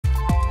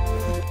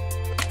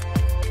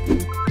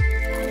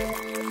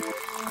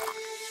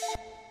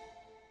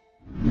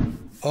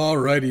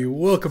Alrighty,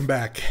 welcome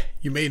back.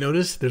 You may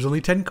notice there's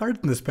only 10 cards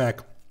in this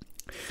pack.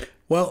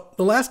 Well,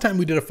 the last time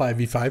we did a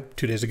 5v5,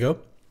 2 days ago,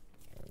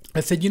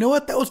 I said, you know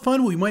what, that was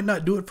fun, we might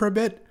not do it for a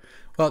bit.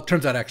 Well, it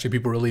turns out actually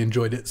people really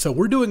enjoyed it. So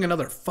we're doing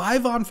another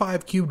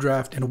 5-on-5 cube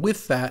draft, and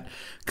with that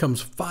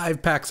comes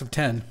 5 packs of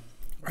 10.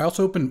 I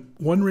also opened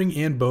One Ring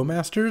and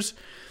Bowmasters.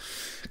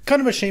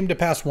 Kind of ashamed to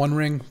pass One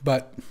Ring,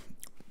 but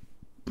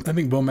I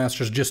think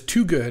Bowmaster's just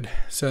too good.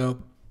 So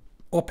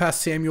I'll pass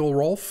Samuel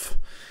Rolfe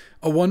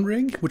a One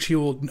Ring, which he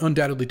will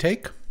undoubtedly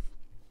take.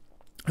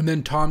 And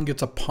then Tom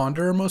gets a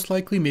Ponder, most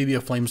likely, maybe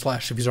a Flame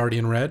Slash if he's already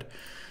in red.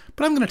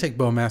 But I'm going to take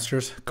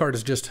Bowmasters. Card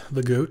is just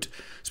the GOAT.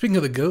 Speaking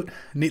of the GOAT,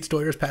 Nate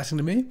Stoyer is passing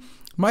to me.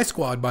 My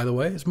squad, by the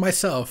way, is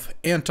myself,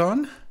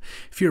 Anton,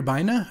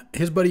 Fierbina,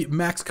 his buddy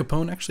Max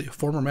Capone, actually a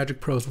former Magic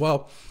Pro as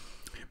well,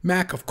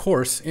 Mac, of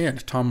course,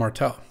 and Tom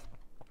Martell.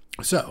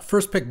 So,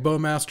 first pick,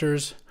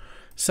 Bowmasters.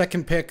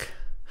 Second pick,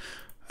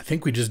 I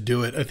think we just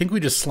do it. I think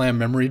we just slam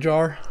Memory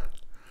Jar.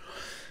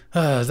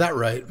 Is that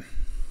right?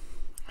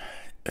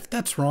 If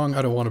that's wrong,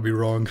 I don't want to be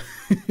wrong.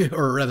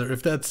 Or rather,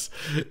 if that's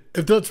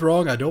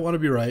wrong, I don't want to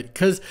be right.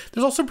 Because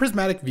there's also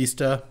Prismatic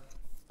Vista.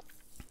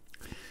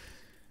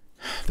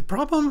 The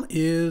problem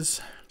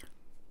is...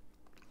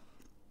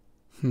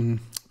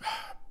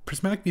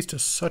 Prismatic Vista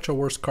is such a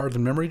worse card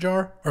than Memory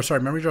Jar. Or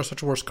sorry, Memory Jar is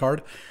such a worse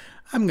card.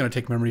 I'm going to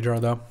take Memory Jar,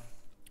 though.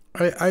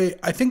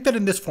 I think that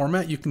in this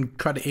format, you can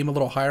try to aim a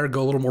little higher,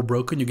 go a little more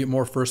broken, you get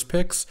more first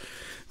picks.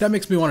 That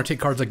makes me want to take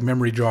cards like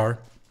Memory Jar.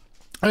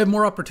 I have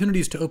more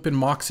opportunities to open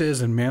Moxes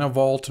and Mana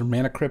Vault or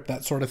Mana Crypt,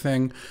 that sort of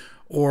thing,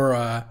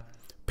 or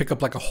pick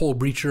up like a Hull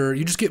Breacher.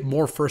 You just get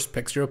more first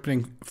picks. You're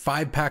opening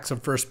 5 packs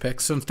of first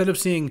picks. So instead of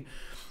seeing,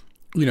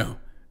 you know,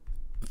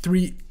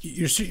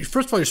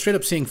 first of all, you're straight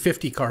up seeing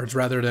 50 cards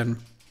rather than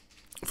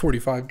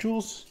 45.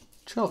 Jules,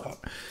 chill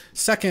out.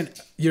 Second,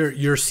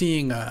 you're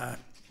seeing...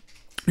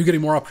 you're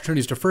getting more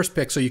opportunities to first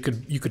pick, so you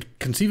could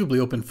conceivably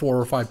open 4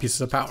 or 5 pieces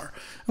of power.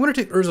 I'm going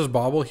to take Urza's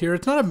Bauble here.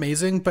 It's not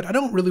amazing, but I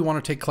don't really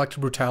want to take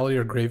Collective Brutality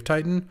or Grave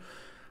Titan.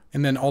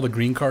 And then all the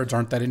green cards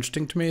aren't that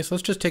interesting to me, so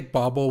let's just take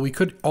Bauble. We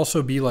could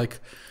also be like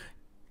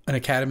an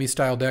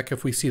Academy-style deck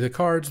if we see the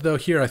cards, though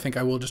here I think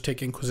I will just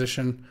take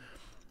Inquisition.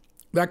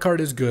 That card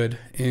is good,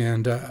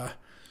 and I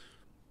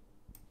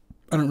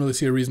don't really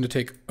see a reason to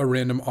take a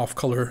random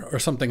off-color or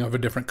something of a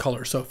different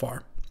color so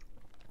far.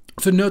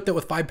 So note that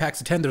with 5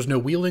 packs of 10, there's no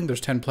wheeling. There's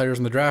 10 players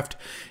in the draft.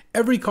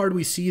 Every card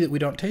we see that we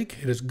don't take,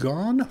 it is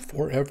gone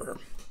forever.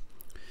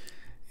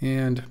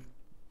 And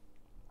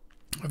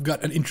I've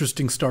got an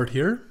interesting start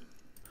here.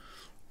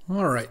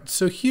 All right,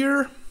 so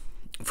here,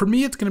 for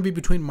me, it's going to be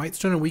between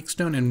Mightstone and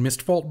Weakstone and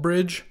Mistvault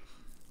Bridge.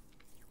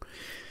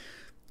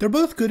 They're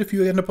both good if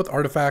you end up with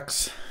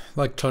artifacts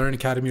like Tolarian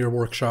Academy or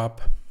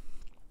Workshop.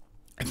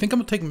 I think I'm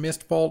going to take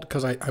Mistvault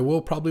because I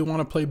will probably want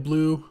to play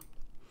blue.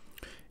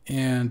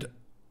 And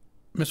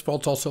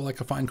Mistvault's also like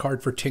a fine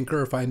card for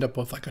Tinker if I end up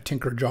with like a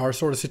Tinker Jar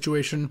sort of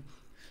situation.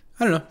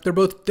 I don't know.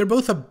 They're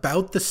both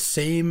about the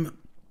same.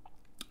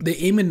 They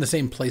aim in the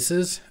same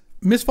places.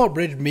 Mistvault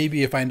Bridge,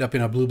 maybe if I end up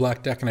in a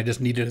blue-black deck and I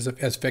just need it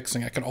as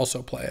fixing, I can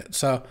also play it.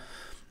 So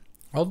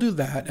I'll do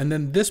that. And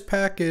then this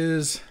pack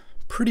is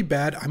pretty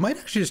bad. I might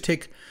actually just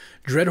take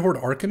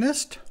Dreadhorde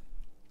Arcanist.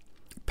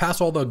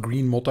 Pass all the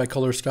green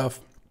multicolor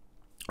stuff.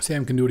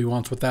 Sam can do what he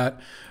wants with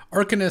that.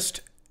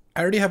 Arcanist,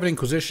 I already have an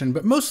Inquisition,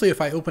 but mostly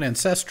if I open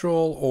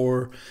Ancestral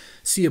or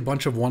see a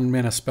bunch of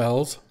 1-mana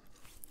spells,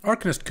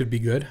 Arcanist could be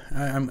good.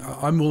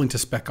 I'm willing to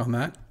spec on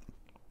that.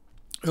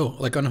 Oh,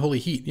 like Unholy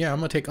Heat. Yeah, I'm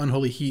going to take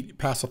Unholy Heat,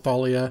 pass a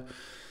Thalia.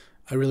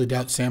 I really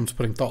doubt Sam's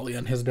putting Thalia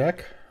in his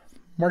deck.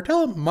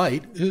 Martell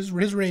might. His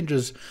range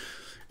is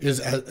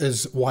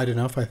wide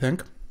enough, I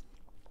think.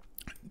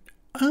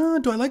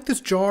 Do I like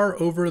this jar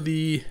over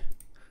the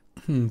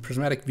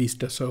Prismatic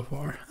Vista so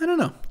far? I don't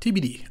know.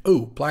 TBD.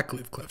 Oh,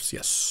 Blackleaf Cliffs,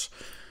 yes.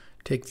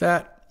 Take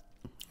that.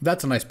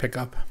 That's a nice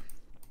pickup.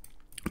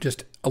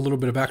 Just a little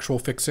bit of actual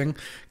fixing.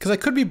 Because I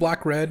could be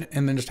black-red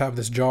and then just have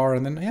this jar.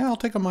 And then, yeah, I'll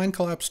take a Mind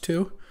Collapse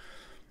too.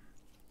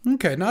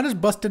 Okay, not as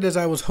busted as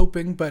I was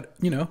hoping. But,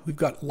 you know, we've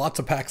got lots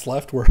of packs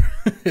left. We're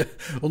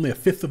only a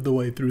fifth of the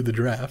way through the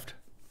draft.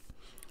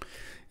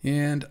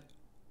 And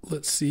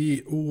let's see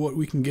what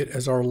we can get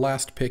as our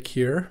last pick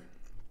here.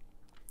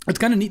 It's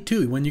kind of neat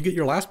too. When you get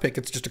your last pick,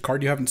 it's just a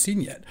card you haven't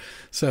seen yet.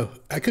 So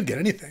I could get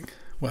anything.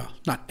 Well,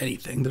 not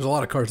anything. There's a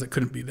lot of cards that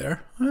couldn't be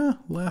there.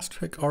 Last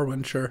pick,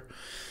 Arwen, sure.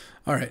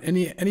 All right,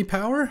 any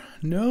power?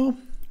 No?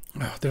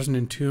 Oh, there's an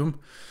Entomb.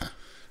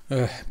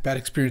 Bad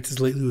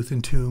experiences lately with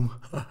Entomb.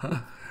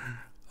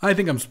 I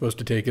think I'm supposed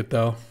to take it,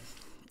 though.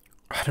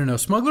 I don't know.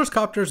 Smuggler's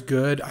Copter's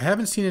good. I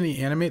haven't seen any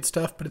animate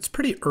stuff, but it's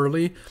pretty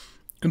early.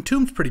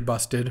 Entomb's pretty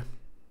busted.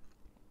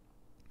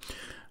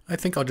 I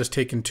think I'll just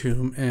take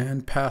Entomb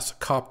and pass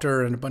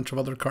Copter and a bunch of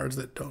other cards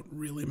that don't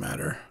really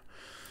matter.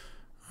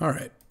 All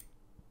right.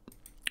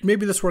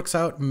 Maybe this works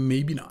out,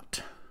 maybe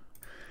not.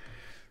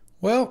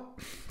 Well,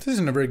 this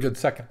isn't a very good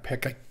second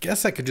pick. I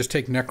guess I could just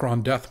take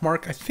Necron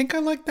Deathmark. I think I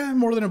like that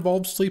more than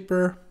Evolved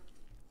Sleeper.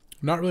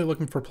 I'm not really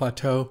looking for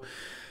Plateau.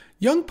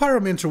 Young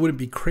Pyromancer wouldn't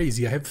be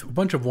crazy. I have a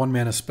bunch of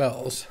 1-mana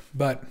spells,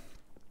 but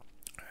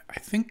I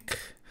think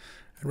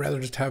I'd rather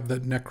just have the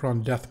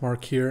Necron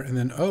Deathmark here, and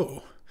then,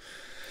 oh.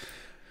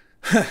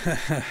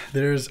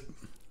 There's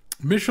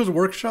Mishra's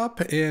Workshop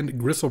and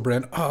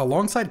Gristlebrand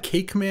alongside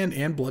K-Command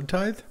and Blood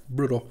Tithe.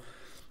 Brutal.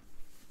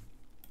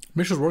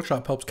 Mishra's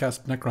Workshop helps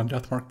cast Necron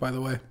Deathmark, by the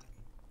way.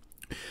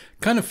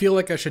 Kind of feel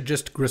like I should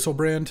just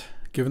Gristlebrand,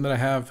 given that I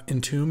have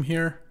Entomb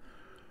here.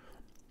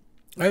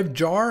 I have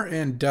Jar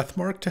and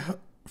Deathmark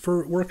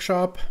for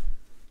Workshop,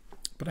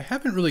 but I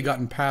haven't really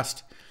gotten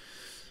past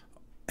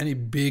any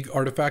big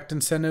artifact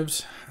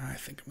incentives. I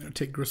think I'm going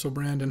to take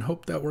Gristlebrand and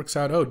hope that works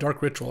out. Oh,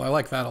 Dark Ritual. I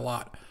like that a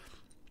lot.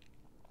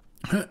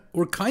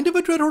 We're kind of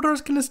a Dreadhorde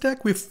Arcanist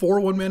deck. We have 4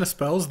 1-mana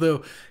spells,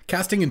 though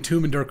casting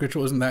Entomb and Dark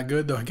Ritual isn't that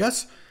good. Though I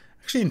guess,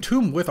 actually,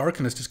 Entomb with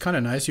Arcanist is kind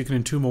of nice. You can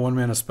Entomb a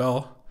 1-mana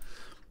spell.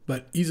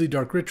 But easily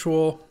Dark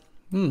Ritual.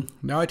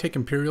 Now I take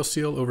Imperial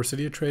Seal over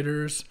City of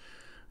Traders.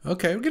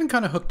 Okay, we're getting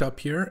kind of hooked up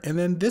here. And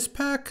then this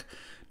pack,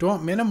 do I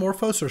want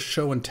Manamorphose or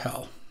Show and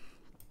Tell?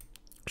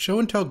 Show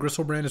and Tell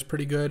Gristlebrand is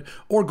pretty good.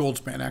 Or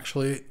Goldspan,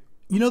 actually.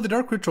 You know, the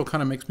Dark Ritual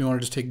kind of makes me want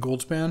to just take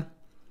Goldspan.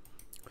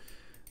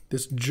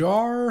 This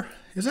Jar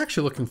is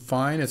actually looking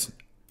fine.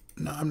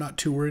 I'm not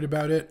too worried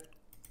about it.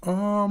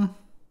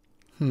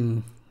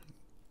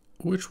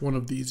 Which one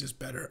of these is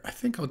better? I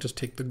think I'll just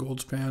take the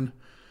Goldspan.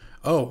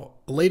 Oh,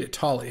 late at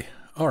Tolly.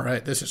 All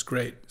right, this is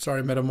great.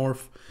 Sorry,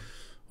 Metamorph.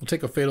 We'll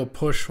take a Fatal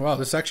Push. Wow,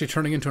 this is actually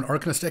turning into an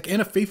Arcanist deck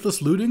and a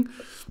Faithless Looting.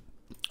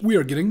 We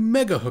are getting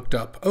mega hooked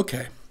up.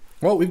 Okay,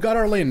 well, we've got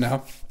our lane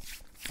now.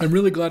 I'm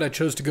really glad I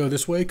chose to go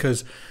this way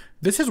because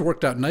this has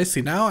worked out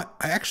nicely. Now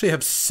I actually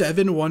have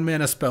 7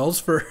 1-mana spells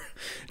for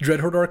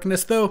Dreadhorde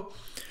Arcanist, though.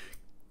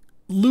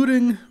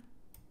 Looting...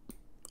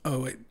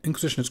 Oh, wait.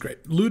 Inquisition is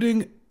great.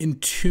 Looting,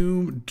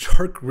 Entomb,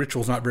 Dark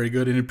Ritual is not very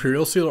good, and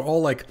Imperial Seal are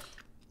all, like,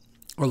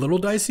 a little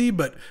dicey,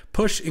 but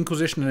Push,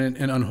 Inquisition,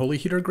 and Unholy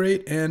Heat are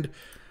great, and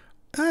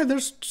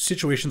there's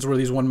situations where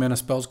these 1-mana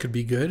spells could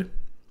be good.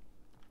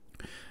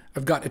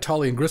 I've got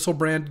Italian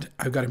Gristlebrand,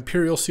 I've got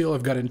Imperial Seal,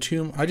 I've got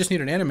Entomb. I just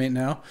need an Animate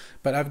now,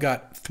 but I've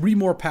got 3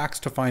 more packs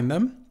to find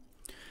them.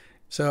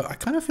 So I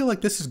kind of feel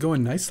like this is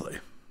going nicely.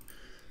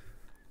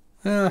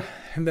 And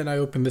then I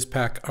open this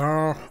pack.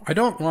 I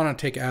don't want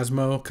to take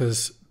Asmo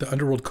because the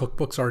Underworld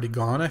Cookbook's already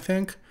gone, I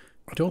think.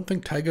 I don't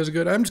think Taiga's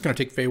good. I'm just going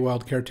to take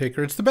Feywild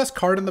Caretaker. It's the best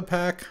card in the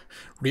pack.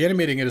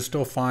 Reanimating it is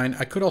still fine.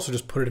 I could also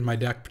just put it in my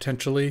deck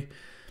potentially.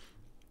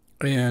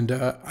 And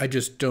I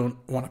just don't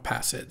want to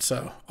pass it.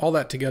 So all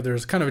that together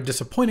is kind of a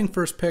disappointing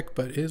first pick,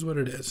 but it is what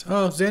it is.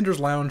 Oh, Xander's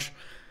Lounge.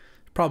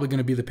 Probably going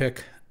to be the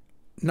pick.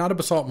 Not a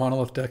Basalt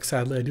Monolith deck,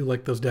 sadly. I do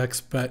like those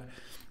decks, but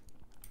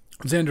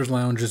Xander's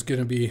Lounge is going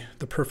to be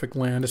the perfect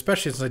land,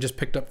 especially since I just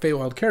picked up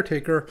Feywild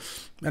Caretaker,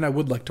 and I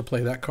would like to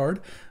play that card.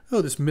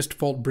 Oh, this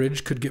Mistvault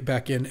Bridge could get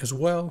back in as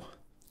well.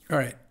 All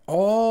right,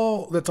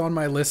 all that's on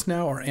my list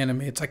now are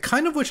Animates. I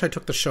kind of wish I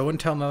took the Show and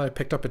Tell now that I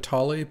picked up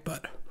Itali,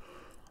 but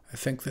I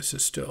think this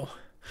is still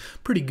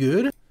pretty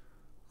good.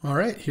 All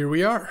right, here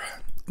we are.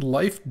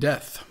 Life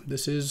Death.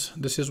 This is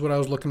what I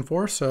was looking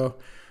for. So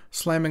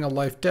slamming a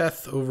Life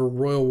Death over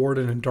Royal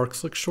Warden and Dark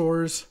Slick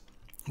Shores.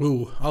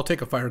 Ooh, I'll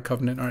take a Fire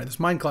Covenant. All right, this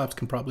Mind Collapse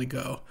can probably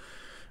go.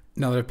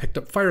 Now that I've picked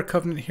up Fire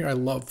Covenant here, I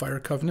love Fire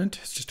Covenant.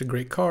 It's just a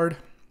great card.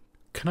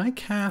 Can I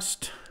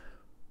cast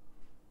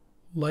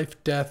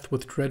Life Death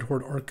with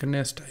Dreadhorde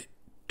Arcanist? I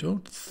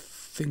don't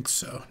think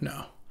so.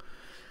 No.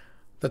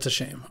 That's a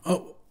shame.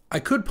 Oh, I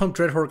could pump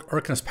Dreadhorde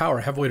Arcanist Power.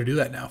 I have a way to do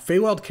that now.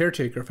 Feywild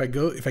Caretaker, if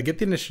I get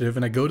the initiative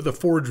and I go to the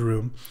Forge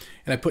Room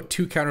and I put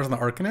 2 counters on the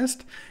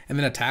Arcanist and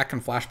then attack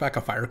and flashback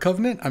a Fire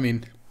Covenant, I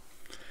mean,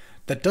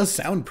 that does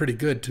sound pretty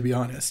good, to be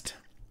honest.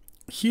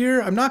 Here,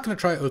 I'm not going to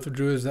try Oath of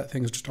Druids. That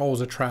thing is just always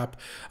a trap.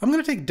 I'm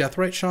going to take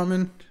Deathrite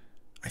Shaman,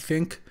 I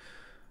think.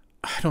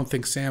 I don't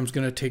think Sam's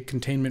going to take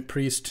Containment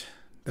Priest.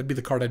 That'd be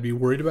the card I'd be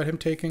worried about him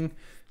taking.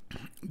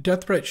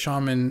 Deathrite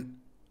Shaman,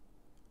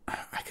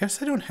 I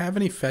guess I don't have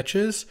any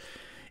fetches.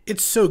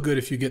 It's so good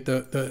if you get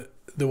the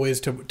ways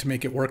to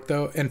make it work,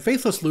 though. And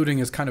Faithless Looting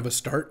is kind of a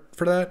start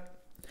for that.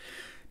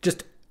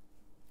 Just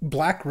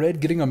black-red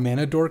getting a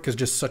mana dork is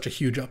just such a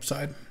huge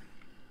upside.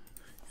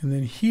 And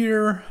then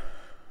here,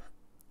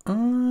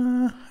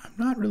 I'm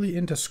not really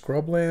into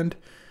Scrubland.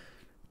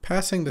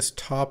 Passing this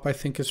top, I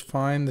think, is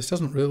fine. This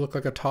doesn't really look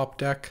like a top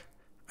deck.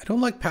 I don't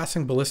like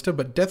passing Ballista,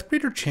 but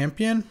Deathgreater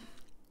Champion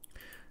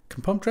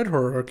can pump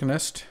Dreadhorde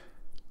Arcanist.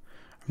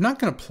 I'm not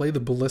going to play the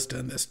Ballista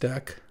in this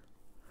deck.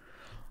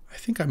 I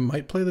think I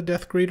might play the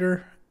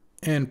Deathgreater,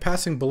 and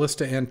passing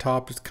Ballista and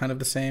top is kind of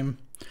the same.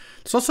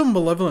 There's also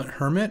Malevolent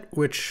Hermit,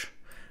 which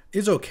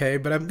is okay,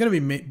 but I'm going to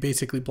be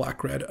basically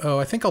black-red. Oh,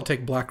 I think I'll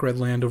take black-red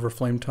land over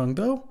Flame Tongue,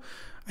 though.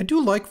 I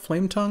do like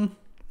Flame Tongue.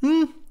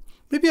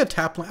 Maybe a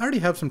tap land. I already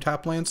have some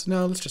tap lands.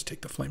 No, let's just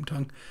take the Flame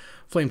Tongue.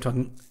 Flame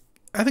Tongue.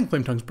 I think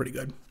Flame Tongue's pretty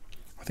good.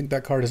 I think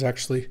that card is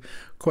actually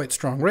quite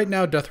strong. Right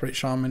now, Deathrite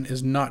Shaman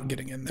is not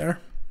getting in there.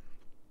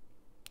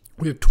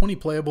 We have 20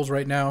 playables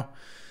right now,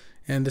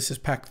 and this is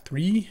pack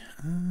 3.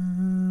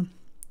 I'm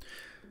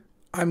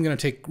going to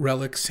take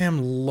Relic. Sam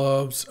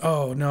loves...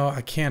 Oh, no,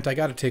 I can't. I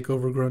got to take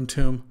Overgrown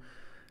Tomb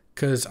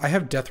because I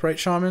have Deathrite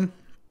Shaman,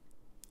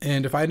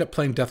 And if I end up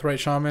playing Deathrite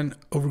Shaman,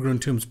 Overgrown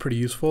Tomb is pretty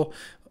useful.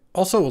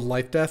 Also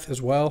Life Death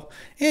as well.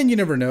 And you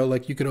never know,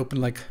 like you could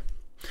open like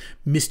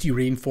Misty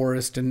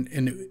Rainforest and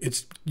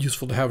it's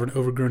useful to have an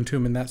Overgrown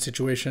Tomb in that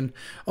situation.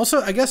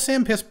 Also, I guess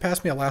Sam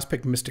passed me a last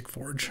pick Mystic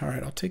Forge. All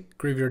right, I'll take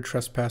Graveyard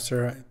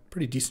Trespasser.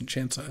 Pretty decent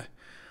chance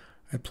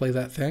I play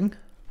that thing.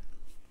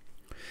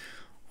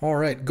 All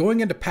right,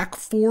 going into pack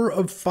 4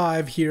 of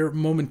 5 here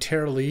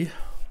momentarily.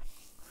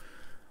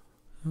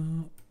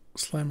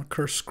 Slam a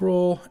Cursed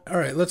Scroll. All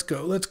right, let's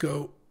go. Let's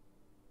go.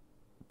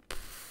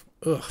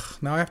 Ugh,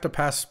 now I have to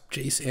pass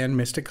Jace and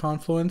Mystic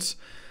Confluence.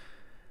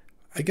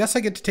 I guess I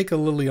get to take a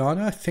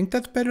Liliana. I think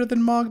that's better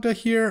than Magda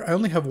here. I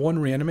only have 1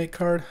 Reanimate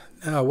card.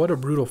 What a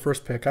brutal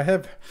first pick. I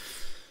have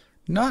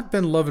not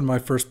been loving my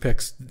first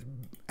picks.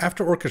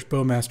 After Orcish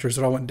Bowmasters,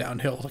 it all went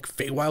downhill. Like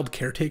Feywild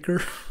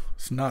Caretaker.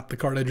 It's not the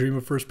card I dream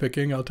of first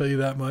picking, I'll tell you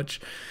that much.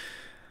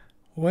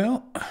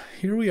 Well,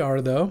 here we are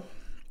though.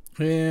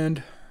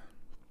 And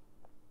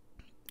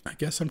I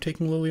guess I'm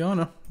taking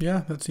Liliana.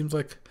 Yeah, that seems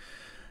like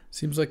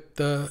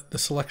the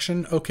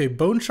selection. Okay,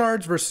 Bone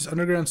Shards versus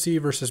Underground Sea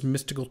versus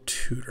Mystical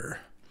Tutor.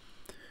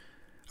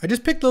 I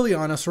just picked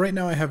Liliana, so right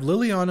now I have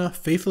Liliana,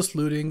 Faithless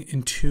Looting,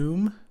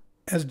 Entomb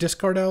as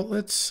discard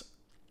outlets.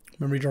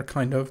 Memory Jar,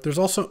 kind of. There's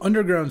also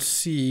Underground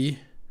Sea,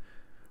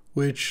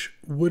 which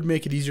would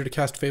make it easier to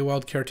cast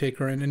Feywild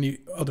Caretaker and any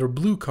other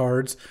blue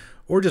cards,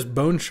 or just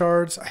Bone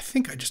Shards. I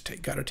think I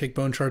just gotta take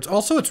Bone Shards.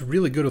 Also, it's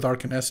really good with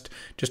Arcanist.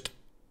 Just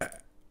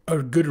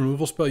a good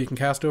removal spell you can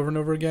cast over and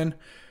over again.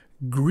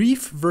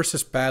 Grief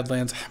versus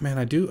Badlands. Man,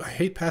 I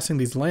hate passing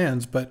these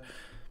lands, but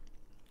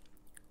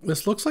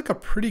this looks like a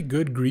pretty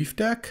good Grief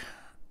deck.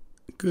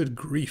 Good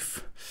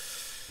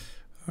grief.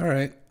 All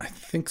right, I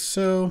think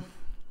so.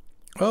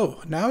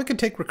 Oh, now I can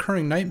take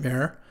Recurring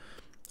Nightmare.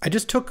 I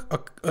just took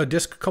a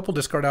couple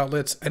discard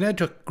outlets, and I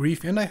took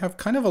Grief, and I have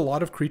kind of a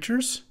lot of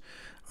creatures.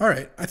 All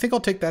right, I think I'll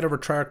take that over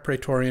Triarch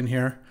Praetorian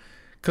here,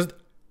 because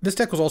this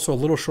deck was also a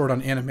little short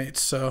on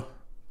animates, so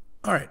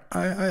all right,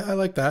 I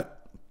like that.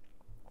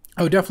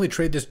 I would definitely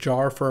trade this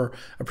Jar for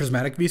a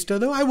Prismatic Vista,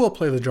 though I will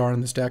play the Jar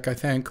in this deck, I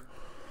think.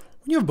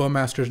 When you have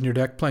Bowmasters in your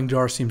deck, playing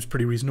Jar seems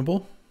pretty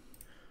reasonable.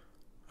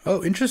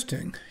 Oh,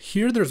 interesting.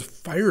 Here there's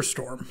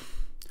Firestorm.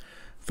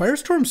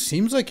 Firestorm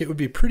seems like it would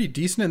be pretty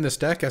decent in this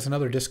deck as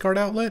another discard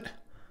outlet.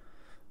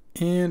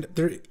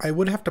 And I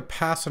would have to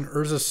pass an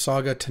Urza's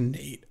Saga to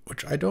Nate,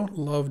 which I don't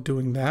love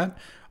doing that.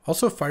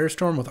 Also,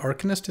 Firestorm with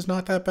Arcanist is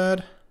not that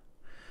bad.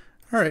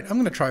 All right, I'm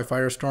going to try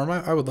Firestorm.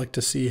 I would like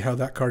to see how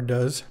that card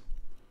does.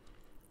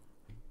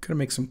 Gonna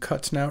make some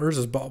cuts now.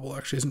 Urza's Bauble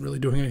actually isn't really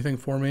doing anything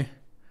for me.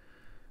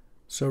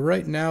 So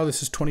right now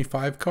this is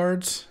 25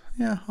 cards.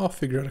 Yeah, I'll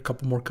figure out a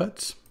couple more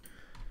cuts.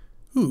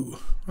 Ooh,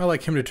 I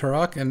like him to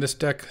Turok, and this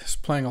deck is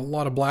playing a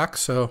lot of black,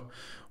 so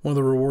one of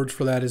the rewards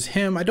for that is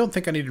him. I don't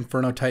think I need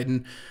Inferno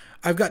Titan.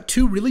 I've got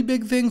 2 really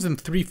big things and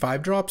 3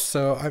 5-drops,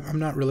 so I'm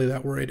not really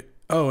that worried.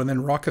 Oh, and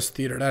then Raucous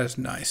Theater, that is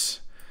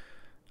nice.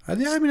 I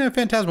mean, a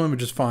Phantasmal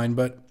Image is fine,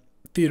 but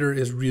Theater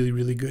is really,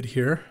 really good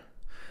here.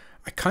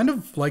 I kind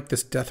of like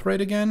this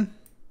Deathrite again.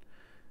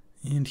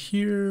 And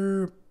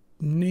here,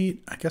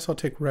 Nate, I guess I'll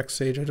take Rex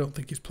Sage. I don't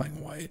think he's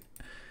playing white.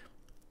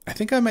 I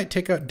think I might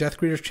take out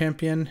Deathgreater's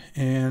Champion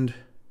and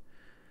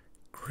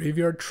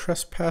Graveyard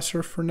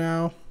Trespasser for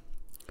now.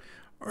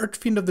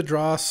 Archfiend of the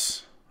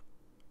Dross.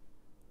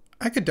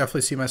 I could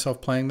definitely see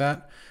myself playing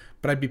that,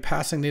 but I'd be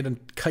passing Nate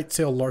and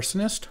Kitesail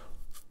Larcenist.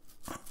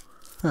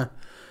 Huh.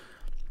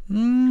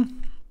 I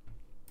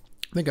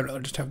think I'd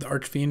rather just have the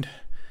Archfiend.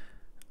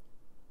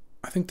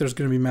 I think there's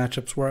going to be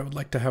matchups where I would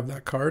like to have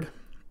that card.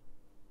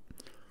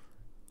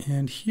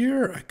 And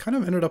here, I kind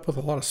of ended up with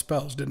a lot of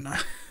spells, didn't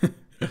I?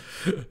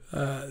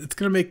 It's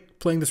going to make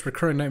playing this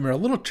Recurring Nightmare a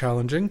little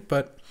challenging,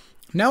 but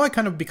now I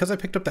kind of, because I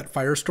picked up that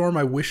Firestorm,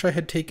 I wish I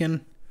had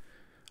taken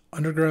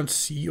Underground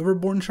Sea over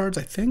Bone Shards,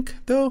 I think,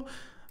 though.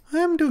 I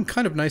am doing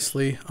kind of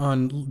nicely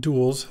on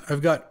duels.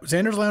 I've got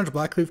Xander's Lounge,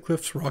 Blackleaf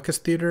Cliffs, Raucous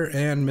Theater,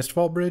 and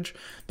Mistfall Bridge.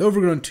 The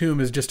Overgrown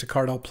Tomb is just a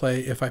card I'll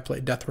play if I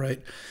play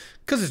Deathrite,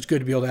 because it's good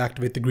to be able to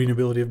activate the green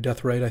ability of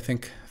Deathrite. I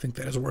think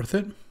that is worth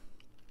it.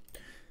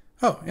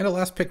 Oh, and a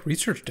last pick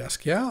Research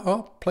Desk. Yeah,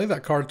 I'll play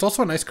that card. It's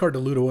also a nice card to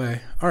loot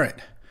away. All right.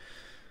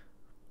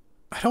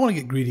 I don't want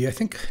to get greedy. I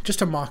think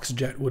just a Mox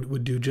Jet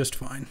would do just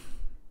fine.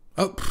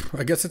 Oh,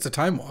 I guess it's a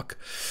Time Walk.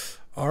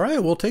 All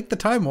right, we'll take the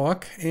Time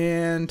Walk.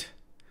 And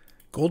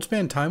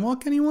Goldspan Time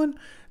Walk, anyone?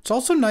 It's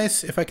also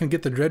nice if I can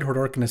get the Dreadhorde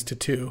Arcanist to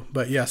 2.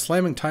 But yeah,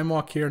 slamming Time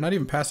Walk here, not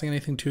even passing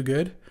anything too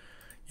good.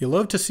 You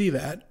love to see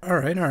that. All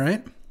right, all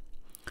right.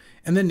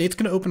 And then Nate's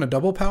going to open a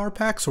double power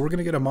pack, so we're going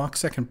to get a mock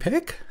second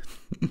pick.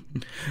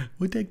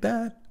 We take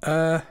that.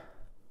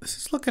 This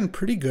is looking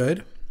pretty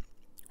good.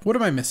 What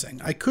am I missing?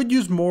 I could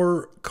use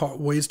more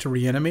ways to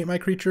reanimate my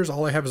creatures.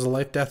 All I have is a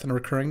Life, Death, and a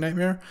Recurring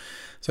Nightmare.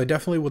 So I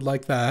definitely would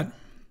like that.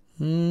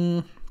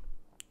 Wouldn't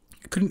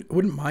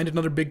mind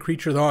another big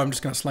creature, though. I'm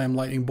just going to slam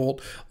Lightning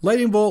Bolt.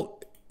 Lightning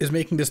Bolt is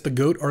making this the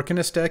GOAT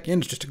Arcanist deck,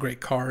 and it's just a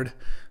great card.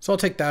 So I'll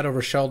take that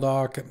over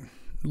Shelldock and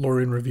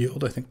Lorien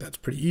Revealed. I think that's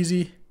pretty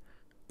easy.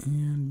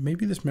 And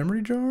maybe this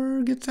Memory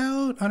Jar gets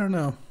out? I don't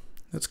know.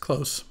 That's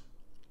close.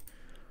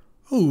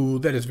 Oh,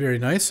 that is very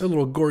nice. A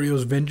little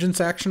Goryo's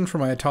Vengeance action for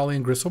my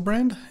Italian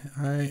Griselbrand.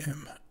 I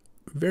am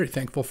very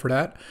thankful for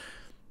that.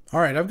 All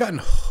right, I've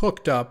gotten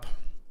hooked up.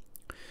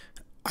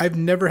 I've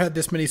never had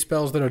this many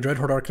spells that a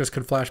Dreadhorde Arcanist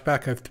can flash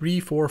back. I have 3,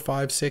 4,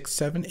 5, 6,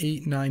 7,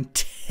 8, 9,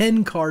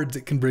 10 cards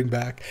it can bring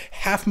back.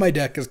 Half my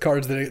deck is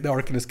cards that the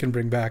Arcanist can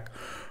bring back.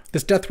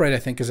 This Deathrite, I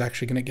think, is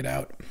actually going to get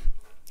out.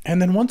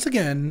 And then once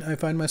again, I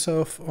find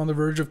myself on the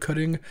verge of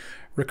cutting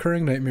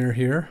Recurring Nightmare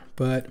here,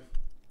 but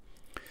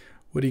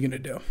what are you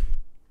going to do?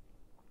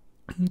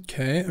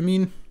 Okay, I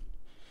mean,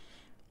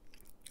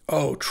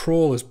 oh,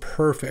 Troll is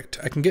perfect.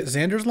 I can get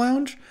Xander's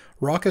Lounge,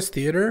 Raucous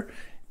Theater,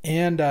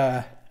 and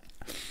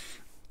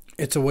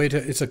it's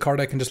a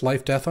card I can just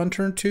life death on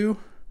turn 2.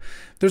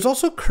 There's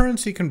also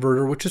Currency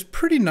Converter, which is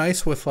pretty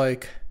nice with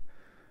like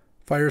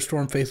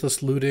Firestorm,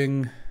 Faithless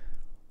Looting,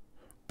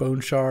 Bone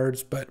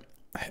Shards, but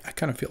I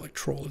kind of feel like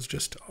Troll is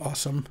just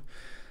awesome.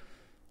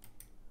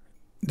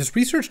 This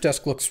Research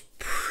Desk looks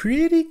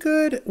pretty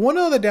good. One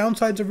of the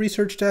downsides of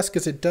Research Desk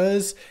is it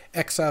does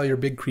exile your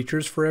big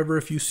creatures forever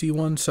if you see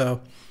one,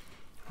 so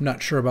I'm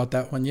not sure about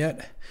that one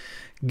yet.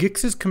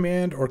 Grixis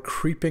Command or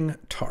Creeping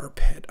Tar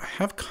Pit. I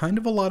have kind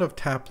of a lot of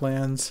tap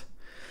lands.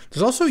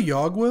 There's also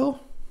Yogwill.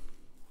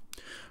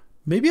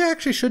 Maybe I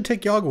actually should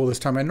take Yogwill this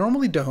time. I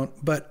normally don't,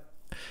 but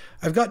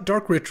I've got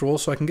Dark Ritual,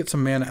 so I can get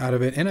some mana out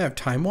of it, and I have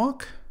Time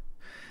Walk.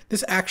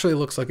 This actually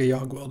looks like a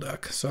Yogwill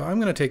deck, so I'm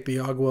going to take the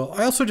Yogwill.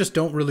 I also just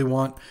don't really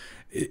want...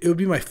 It would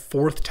be my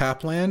 4th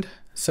tap land,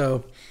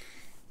 so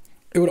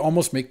it would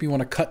almost make me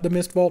want to cut the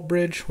Mistvault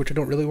Bridge, which I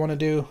don't really want to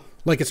do.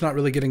 Like, it's not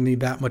really getting me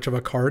that much of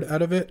a card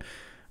out of it.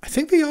 I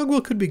think the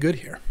Yogwill could be good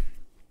here.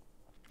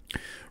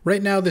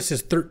 Right now, this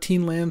is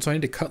 13 lands, so I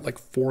need to cut like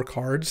 4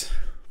 cards.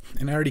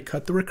 And I already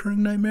cut the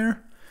Recurring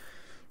Nightmare.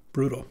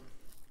 Brutal.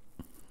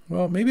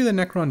 Well, maybe the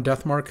Necron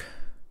Deathmark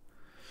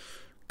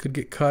could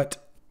get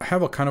cut. I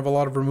have a kind of a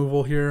lot of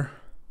removal here.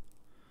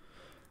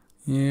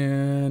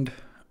 And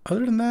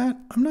other than that,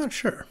 I'm not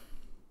sure.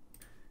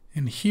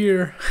 And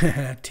here,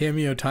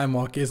 Tamiyo Time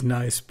Walk is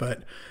nice,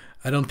 but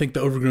I don't think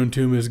the Overgrown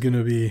Tomb is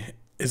gonna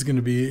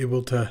be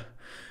able to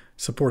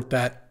support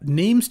that.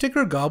 Name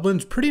Sticker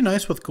Goblin's pretty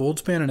nice with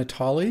Goldspan and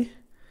Atali.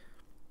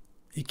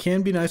 It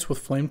can be nice with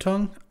Flame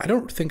Tongue. I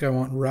don't think I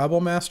want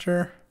Rabble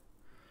Master.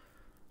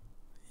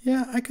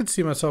 Yeah, I could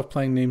see myself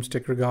playing Name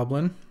Sticker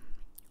Goblin.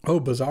 Oh,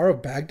 Bazaar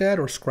of Baghdad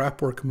or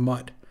Scrapwork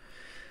Mutt.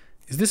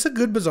 Is this a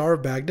good Bazaar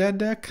of Baghdad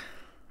deck?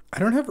 I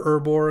don't have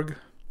Urborg.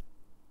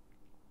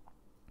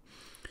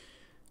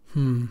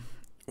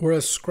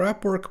 Whereas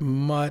Scrapwork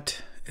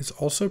Mutt is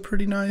also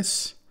pretty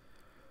nice.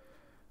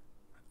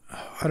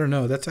 I don't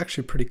know. That's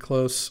actually pretty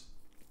close.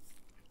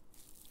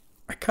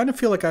 I kind of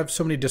feel like I have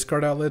so many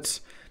discard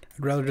outlets.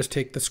 I'd rather just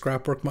take the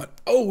Scrapwork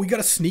Mutt. Oh, we got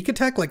a sneak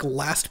attack like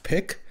last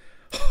pick.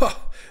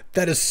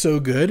 That is so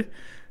good.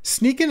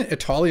 Sneaking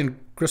Italian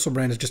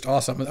Griselbrand is just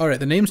awesome. All right,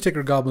 the Name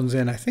Sticker Goblin's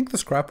in. I think the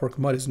Scrapwork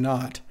Mutt is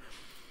not.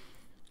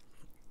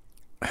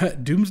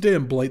 Doomsday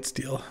and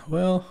Blightsteel.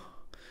 Well,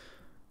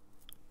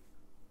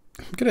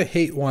 I'm going to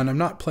hate one. I'm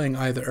not playing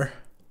either.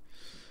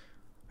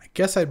 I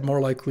guess I'd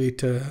more likely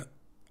to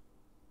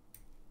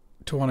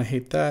want to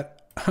hate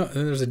that.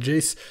 And there's a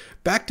Jace.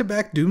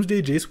 Back-to-back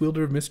Doomsday Jace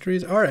Wielder of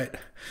Mysteries. All right,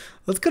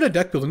 let's go to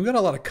deck building. We've got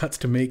a lot of cuts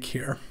to make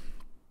here.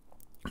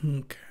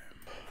 Okay.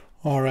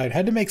 All right,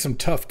 had to make some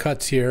tough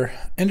cuts here.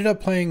 Ended up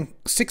playing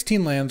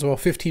 16 lands, well,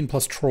 15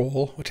 plus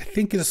Troll, which I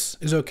think is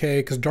okay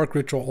because Dark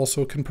Ritual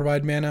also can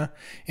provide mana,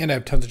 and I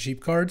have tons of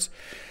cheap cards.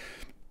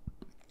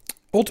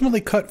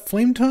 Ultimately cut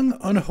Flame Tongue,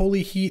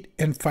 Unholy Heat,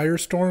 and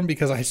Firestorm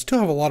because I still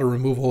have a lot of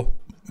removal.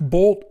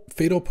 Bolt,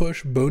 Fatal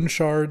Push, Bone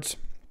Shards,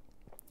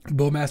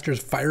 Bowmaster's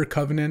Fire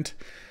Covenant.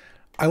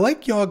 I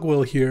like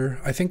Yogwill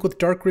here. I think with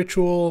Dark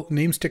Ritual,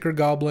 Name Sticker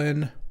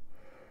Goblin,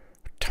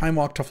 Time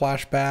Walk to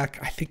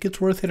flashback, I think it's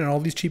worth it in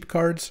all these cheap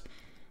cards.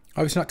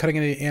 Obviously not cutting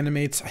any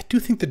animates. I do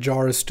think the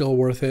Jar is still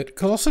worth it.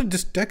 Because also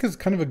this deck is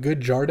kind of a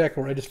good Jar deck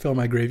where I just fill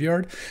my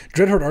graveyard.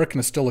 Dreadhorde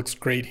Arcanist still looks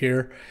great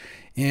here.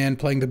 And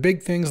playing the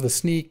big things, the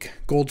Sneak,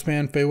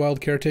 Goldspan, Feywild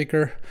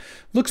Caretaker,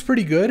 looks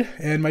pretty good.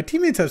 And my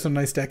teammates have some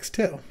nice decks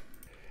too.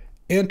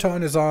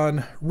 Anton is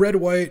on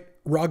Red-White,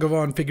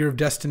 Ragavan, Figure of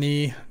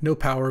Destiny, no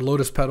power,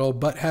 Lotus Petal,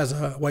 but has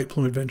a White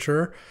Plume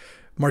Adventurer.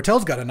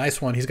 Martel's got a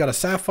nice one. He's got a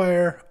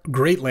Sapphire,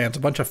 great lands, a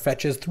bunch of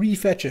fetches, 3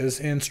 fetches,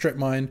 and Strip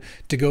Mine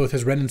to go with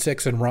his Ren and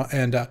 6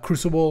 and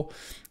Crucible.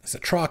 It's a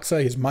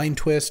Troxa, he's Mind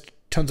Twist,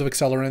 tons of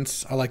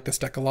accelerants. I like this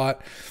deck a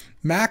lot.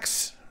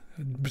 Max,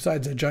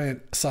 besides a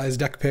giant size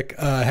deck pick,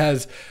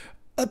 has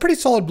a pretty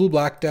solid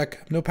blue-black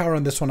deck. No power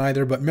on this one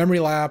either, but Memory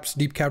Lapse,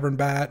 Deep Cavern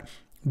Bat,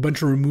 a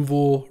bunch of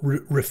removal.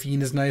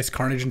 Rafine is nice,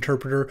 Carnage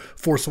Interpreter,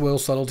 Force Will,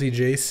 Subtlety,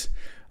 Jace,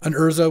 an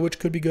Urza, which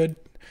could be good.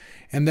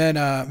 And then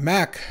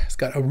Mac has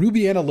got a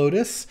Ruby and a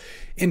Lotus.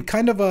 And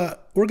kind of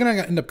we're going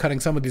to end up cutting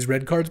some of these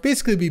red cards.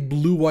 Basically be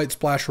blue, white,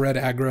 splash, red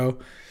aggro,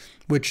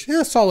 which is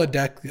a solid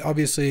deck.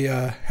 Obviously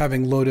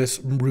having Lotus,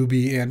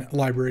 Ruby, and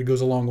Library goes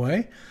a long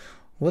way.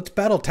 Let's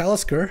battle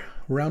Talisker.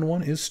 Round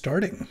 1 is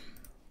starting.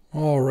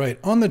 All right,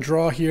 on the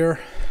draw here.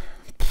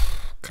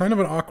 kind of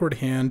an awkward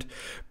hand,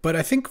 but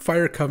I think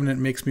Fire Covenant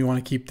makes me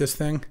want to keep this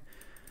thing.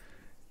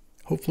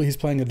 Hopefully he's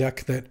playing a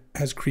deck that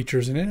has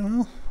creatures in it.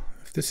 Well,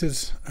 if this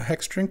is a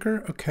Hex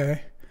Drinker,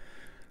 okay.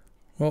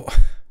 Well,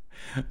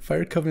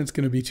 Fire Covenant's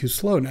going to be too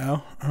slow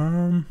now.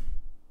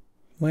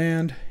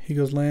 Land, he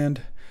goes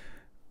land.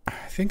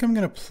 I think I'm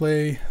going to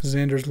play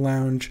Xander's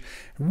Lounge.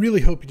 I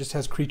really hope he just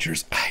has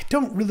creatures. I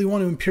don't really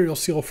want to Imperial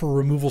Seal for a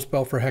removal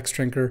spell for Hex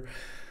Drinker.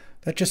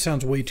 That just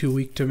sounds way too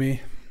weak to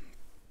me.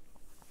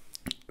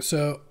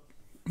 So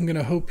I'm going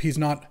to hope he's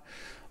not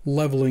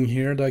leveling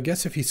here. I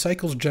guess if he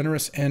cycles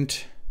Generous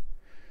Ent,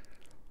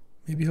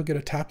 maybe he'll get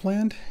a tap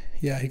land.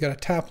 Yeah, he got a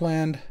tap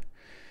land.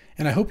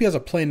 And I hope he has a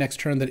play next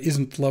turn that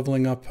isn't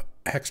leveling up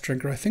Hex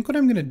Drinker. I think what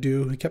I'm going to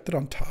do, he kept it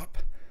on top,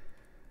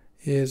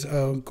 is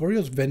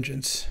Goryo's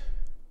Vengeance.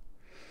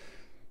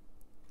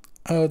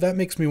 Oh, that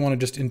makes me want to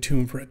just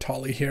Entomb for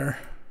Atali here.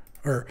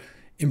 Or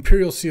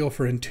Imperial Seal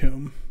for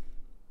Entomb.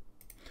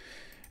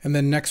 And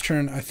then next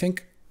turn, I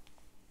think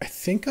I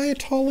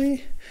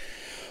Atali?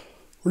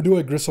 Or do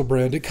I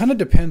Gristlebrand? It kind of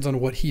depends on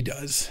what he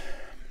does.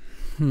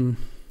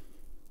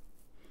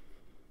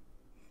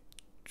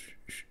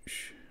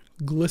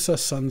 Glissa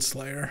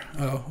Sunslayer.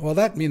 Oh, well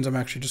that means I'm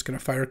actually just going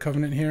to Fire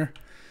Covenant here.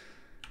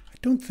 I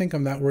don't think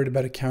I'm that worried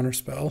about a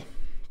counterspell.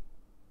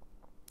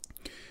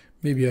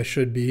 Maybe I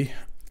should be.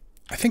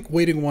 I think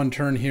waiting one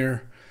turn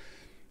here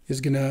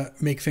is going to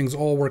make things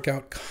all work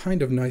out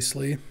kind of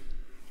nicely.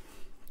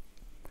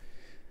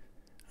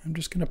 I'm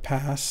just going to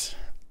pass.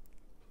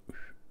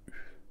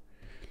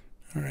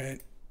 All right.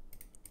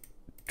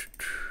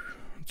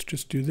 Let's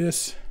just do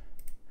this.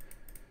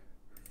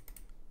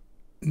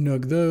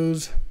 Nug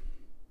those.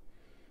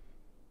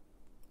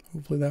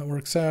 Hopefully that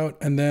works out.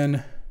 And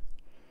then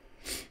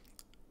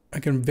I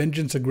can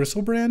Vengeance a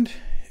Gristlebrand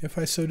if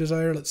I so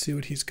desire. Let's see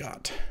what he's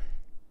got.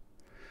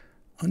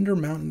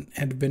 Undermountain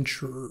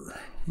Adventurer.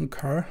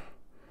 Okay.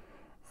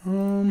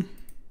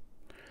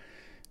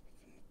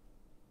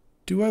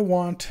 Do I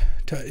want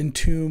to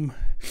Entomb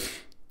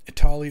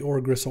Atali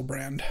or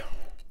Gristlebrand?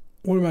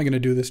 What am I going to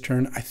do this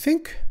turn? I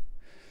think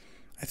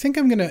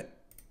I'm going to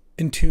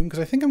Entomb because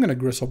I think I'm going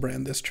to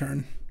Gristlebrand this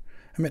turn.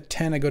 I'm at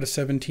 10. I go to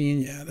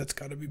 17. Yeah, that's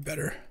got to be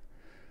better.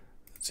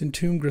 Let's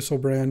Entomb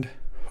Gristlebrand.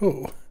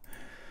 Oh,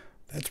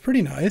 that's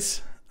pretty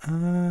nice.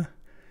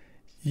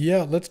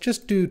 Yeah, let's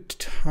just do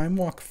Time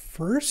Walk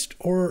first,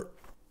 or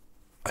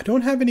I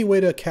don't have any way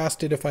to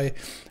cast it if I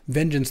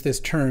Vengeance this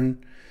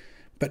turn,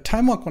 but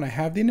Time Walk when I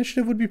have the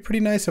initiative would be pretty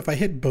nice. If I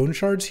hit Bone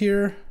Shards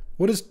here,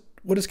 what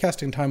does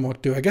casting Time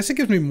Walk do? I guess it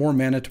gives me more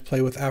mana to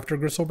play with after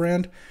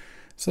Gristlebrand,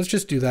 so let's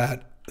just do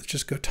that. Let's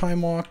just go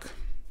Time Walk,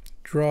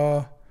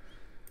 draw,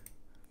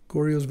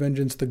 Goryo's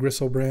Vengeance, the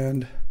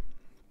Gristlebrand,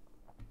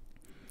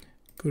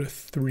 go to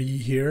 3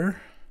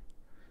 here.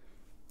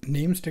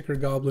 Name Sticker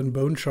Goblin,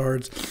 Bone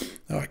Shards.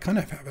 Oh, I kind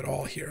of have it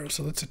all here.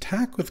 So let's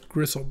attack with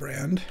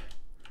Gristlebrand.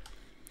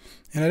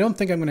 And I don't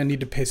think I'm going to need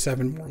to pay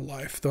 7 more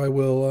life, though I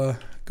will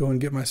go and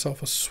get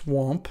myself a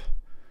Swamp.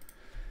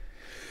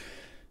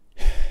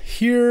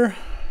 Here,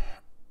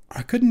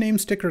 I could Name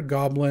Sticker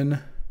Goblin.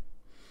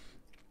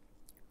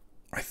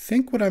 I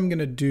think what I'm going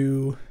to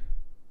do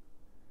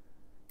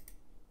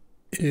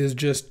is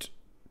just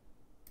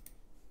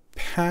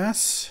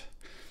pass.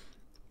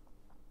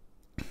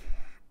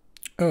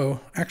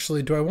 Oh,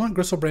 actually, do I want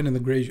Gristlebrand in the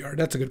graveyard?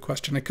 That's a good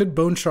question. I could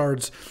Bone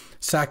Shards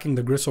sacking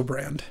the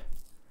Gristlebrand.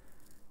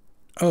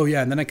 Oh,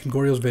 yeah, and then I can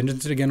Goryo's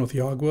Vengeance it again with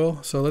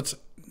Yogwill. So let's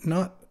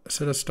not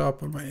set a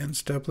stop on my end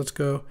step. Let's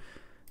go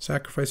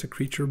sacrifice a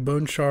creature,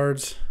 Bone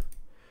Shards,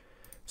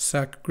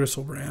 sack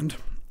Gristlebrand.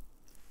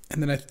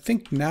 And then I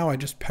think now I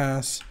just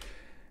pass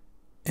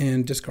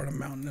and discard a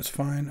mountain is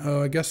fine.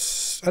 Oh, I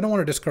guess I don't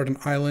want to discard an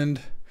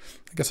island.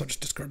 I guess I'll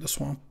just discard the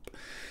swamp.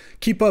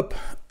 Keep up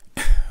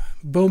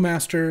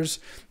Bowmasters.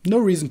 No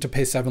reason to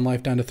pay 7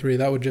 life down to 3.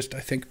 That would just, I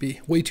think, be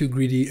way too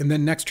greedy. And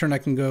then next turn I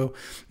can go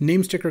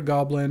Name Sticker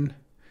Goblin,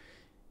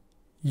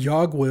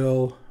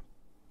 Yogwill,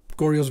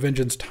 Goryo's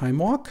Vengeance, Time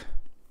Walk.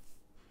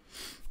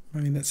 I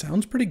mean, that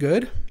sounds pretty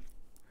good.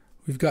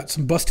 We've got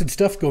some busted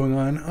stuff going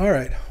on. All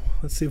right,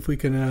 let's see if we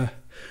can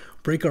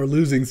break our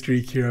losing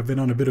streak here. I've been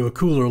on a bit of a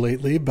cooler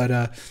lately, but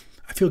I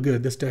feel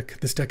good. This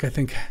deck I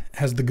think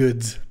has the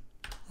goods.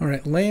 All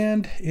right,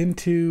 land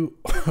into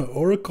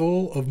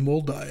Oracle of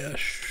Moldiah.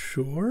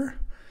 Sure.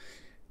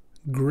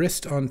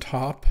 Grist on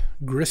top.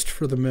 Grist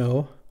for the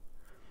mill.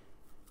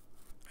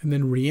 And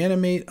then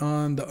Reanimate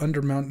on the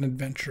Undermountain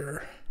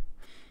Adventurer.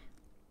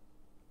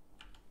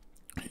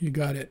 You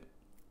got it.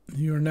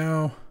 You are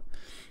now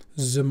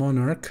the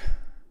Monarch.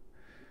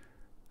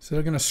 So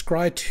they're going to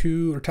scry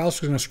 2, or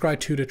Talisker is going to scry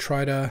 2 to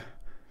try to...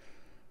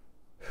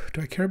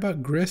 Do I care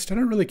about Grist? I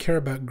don't really care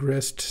about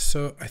Grist,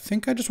 so I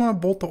think I just want to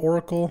bolt the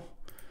Oracle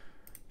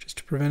just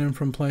to prevent him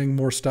from playing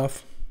more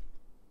stuff.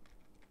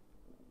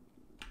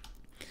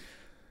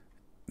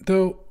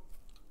 Though,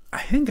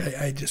 I think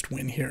I just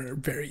win here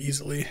very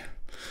easily.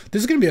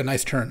 This is going to be a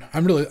nice turn.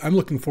 I'm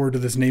looking forward to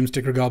this Name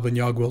Sticker Goblin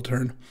Yogwill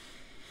turn.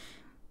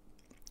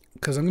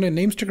 Because I'm going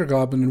to Name Sticker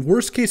Goblin. In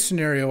worst case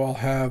scenario, I'll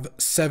have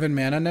 7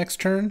 mana next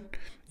turn.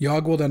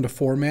 Yogg-Will down to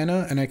 4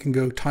 mana, and I can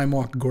go Time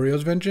Walk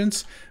Goryo's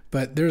Vengeance,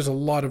 but there's a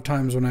lot of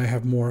times when I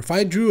have more. If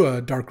I drew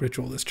a Dark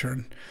Ritual this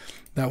turn,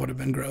 that would have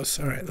been gross.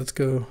 All right, let's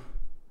go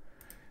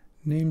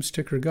Name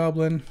Sticker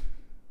Goblin.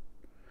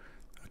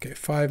 Okay,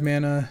 5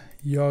 mana,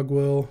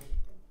 Yogg-Will.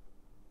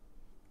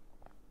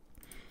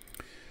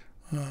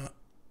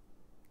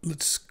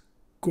 Let's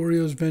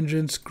Goryo's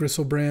Vengeance,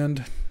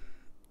 Griselbrand.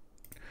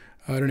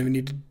 I don't even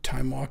need to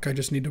Time Walk. I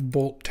just need to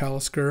Bolt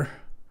Talisker.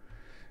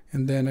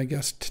 And then I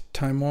guess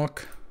Time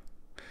Walk.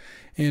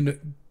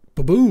 And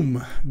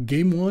ba-boom!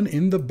 Game 1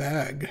 in the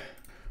bag.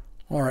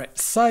 All right,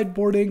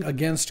 sideboarding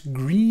against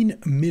green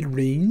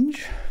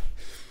mid-range.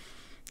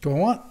 Do I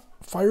want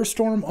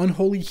Firestorm,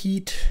 Unholy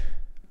Heat?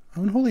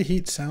 Unholy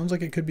Heat sounds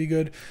like it could be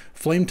good.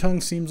 Flame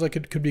Tongue seems like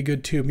it could be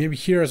good too. Maybe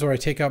here is where I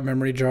take out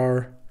Memory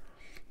Jar.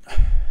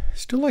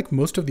 Still like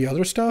most of the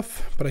other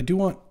stuff, but I do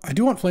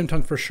want Flame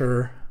Tongue for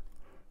sure.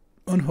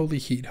 Unholy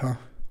Heat, huh?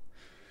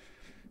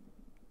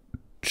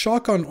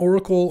 Shock on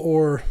Oracle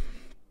or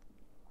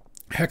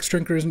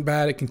Hexdrinker isn't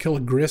bad. It can kill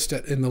a Grist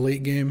in the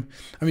late game.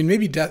 I mean,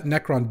 maybe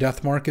Necron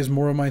Deathmark is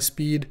more of my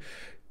speed.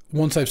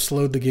 Once I've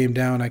slowed the game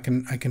down, I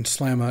can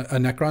slam a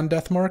Necron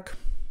Deathmark.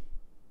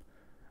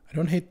 I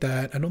don't hate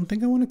that. I don't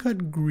think I want to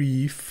cut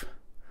Grief.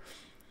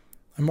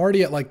 I'm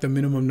already at like the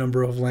minimum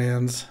number of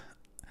lands.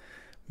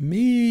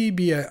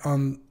 Maybe I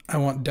want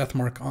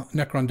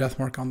Necron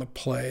Deathmark on the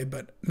play,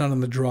 but not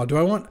on the draw. Do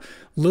I want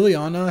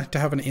Liliana to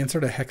have an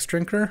answer to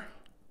Hexdrinker?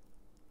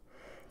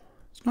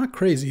 It's not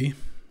crazy,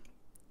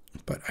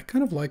 but I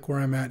kind of like where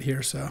I'm at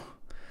here, so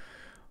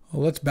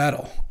well, let's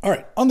battle. All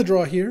right, on the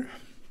draw here,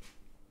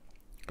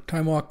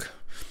 Time Walk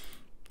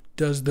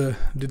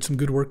did some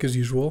good work as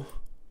usual,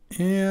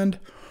 and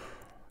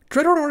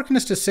Dreadhorde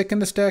Arcanist is sick in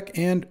this deck,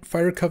 and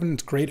Fire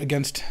Covenant's great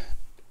against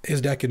his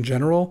deck in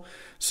general,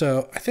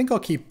 so I think I'll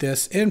keep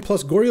this. And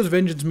plus, Goryo's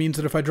Vengeance means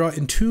that if I draw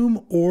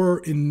Entomb or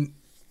in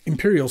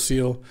Imperial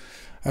Seal,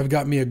 I've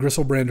got me a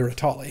Griselbrand or a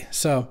Tolly.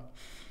 So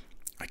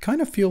I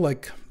kind of feel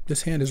like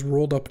this hand is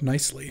rolled up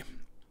nicely.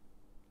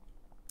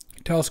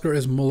 Talisker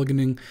is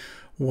mulliganing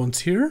once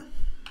here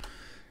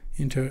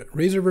into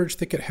Razorverge,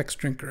 Thicket,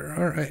 Hexdrinker.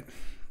 All right.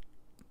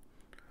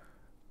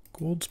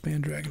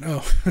 Goldspan Dragon.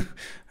 Oh,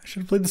 I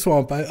should have played the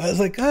Swamp. I was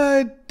like,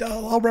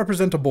 I'll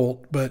represent a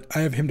Bolt, but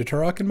I have him to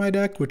Turok in my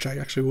deck, which I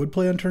actually would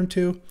play on turn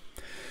 2.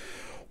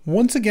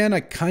 Once again, I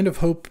kind of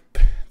hope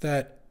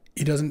that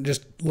he doesn't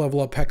just level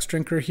up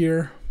Hexdrinker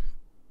here.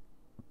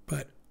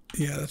 But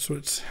yeah, that's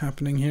what's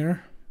happening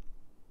here.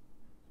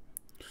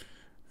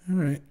 All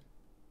right.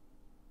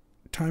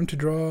 Time to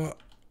draw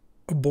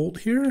a Bolt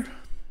here.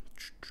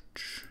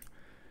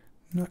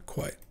 Not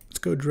quite. Let's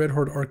go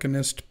Dreadhorde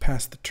Arcanist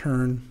past the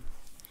turn.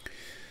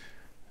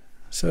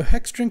 So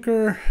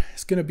Hexdrinker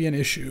is going to be an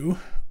issue.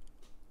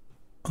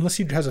 Unless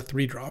he has a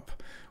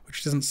 3-drop,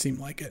 which doesn't seem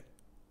like it.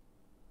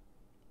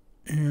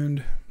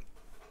 And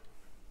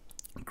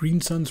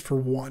Green Suns for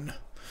 1.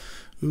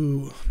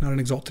 Ooh, not an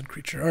exalted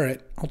creature. All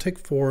right, I'll take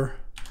 4.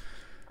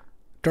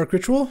 Dark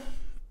Ritual?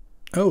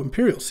 Oh,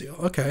 Imperial Seal.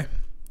 Okay.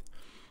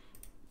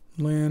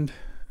 Land.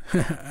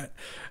 I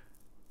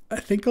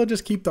think I'll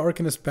just keep the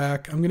Arcanist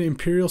back. I'm going to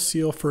Imperial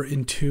Seal for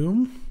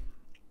Entomb.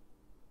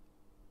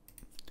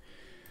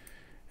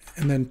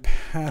 And then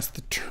pass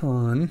the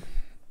turn.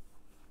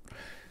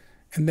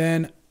 And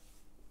then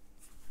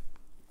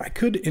I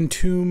could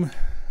Entomb.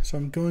 So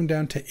I'm going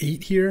down to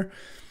 8 here.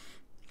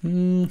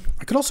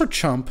 I could also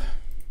Chump.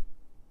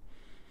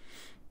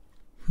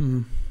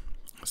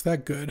 Is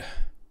that good?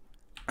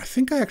 I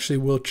think I actually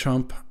will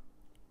Chump.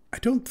 I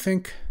don't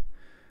think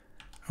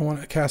I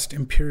want to cast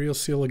Imperial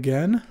Seal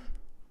again.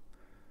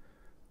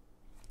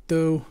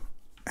 Though,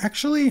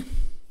 actually,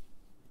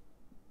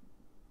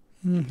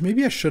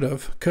 maybe I should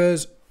have,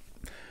 because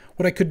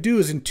what I could do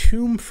is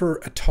Entomb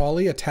for a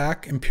Tolly,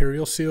 attack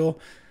Imperial Seal,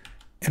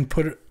 and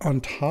put it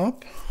on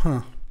top.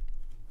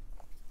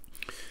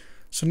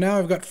 So now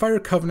I've got Fire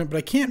Covenant, but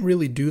I can't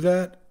really do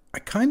that. I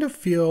kind of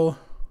feel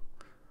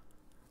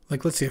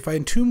like, let's see, if I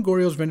Entomb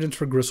Goryo's Vengeance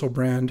for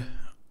Griselbrand,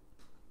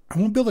 I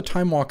won't be able to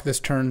Time Walk this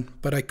turn,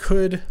 but I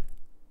could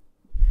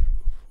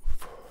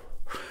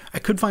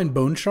find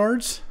Bone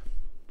Shards.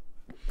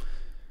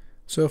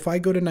 So if I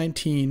go to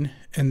 19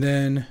 and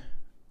then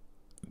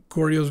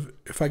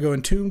if I go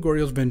Entomb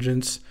Goryo's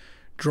Vengeance,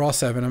 draw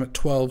 7, I'm at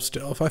 12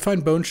 still. If I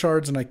find Bone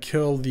Shards and I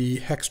kill the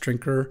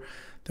Hexdrinker,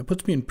 that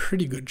puts me in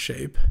pretty good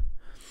shape.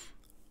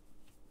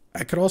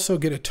 I could also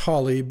get a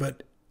Tolly,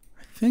 but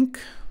I think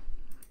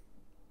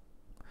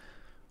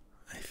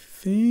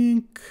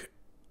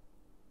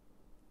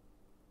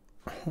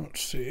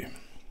let's see.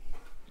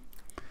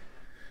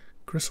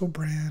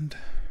 Griselbrand,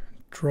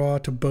 draw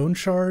to Bone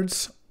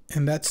Shards,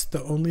 and that's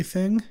the only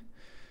thing.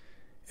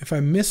 If I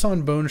miss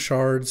on Bone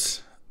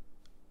Shards,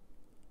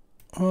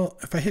 well,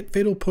 if I hit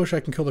Fatal Push, I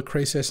can kill the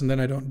Grixis and then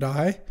I don't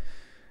die.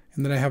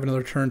 And then I have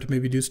another turn to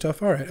maybe do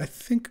stuff. All right, I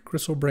think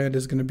Griselbrand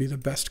is going to be the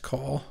best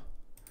call.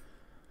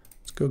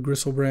 Let's go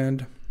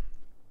Griselbrand.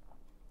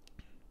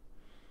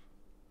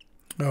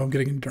 Oh, I'm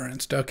getting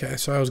Endurance. Okay,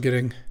 so I was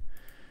getting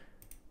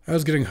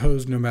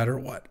hosed no matter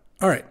what.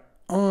 All right,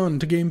 on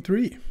to game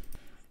 3.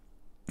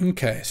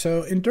 Okay,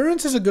 so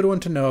Endurance is a good one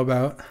to know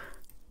about.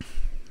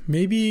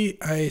 Maybe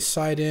I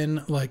side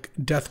in like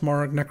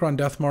Deathmark, Necron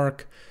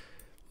Deathmark,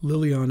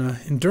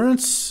 Liliana.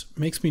 Endurance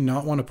makes me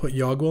not want to put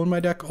Yogg-Will in my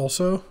deck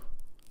also.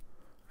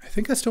 I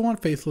think I still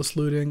want Faithless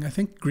Looting. I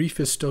think Grief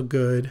is still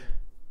good.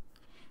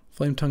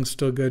 Flame Tongue's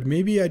still good.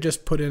 Maybe I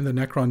just put in the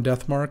Necron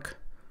Deathmark.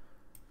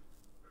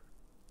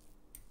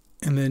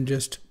 And then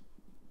just...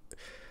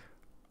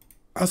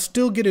 I'll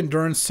still get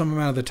Endurance some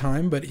amount of the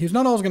time, but he's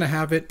not always going to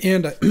have it.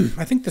 And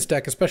I think this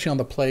deck, especially on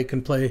the play,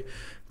 can play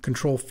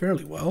Control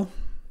fairly well.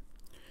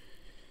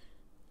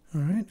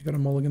 All right, I got to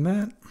mulligan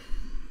that.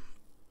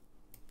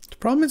 The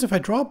problem is if I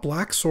draw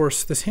Black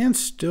Source, this hand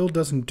still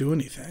doesn't do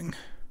anything.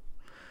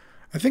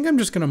 I think I'm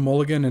just going to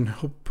mulligan and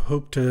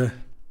hope to,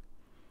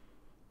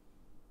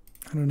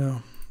 I don't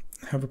know,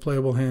 have a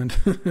playable hand.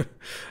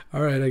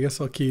 All right, I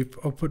guess I'll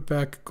put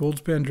back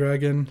Goldspan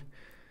Dragon.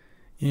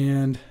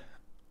 And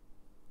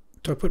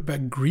do I put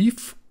back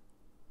Grief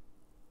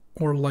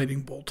or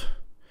Lightning Bolt?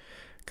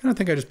 I kind of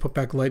think I just put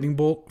back Lightning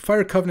Bolt.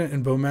 Fire Covenant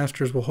and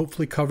Bowmasters will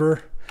hopefully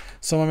cover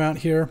some amount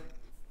here.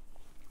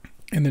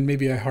 And then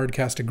maybe I hard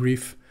cast a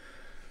Grief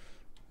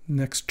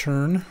next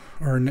turn,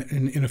 or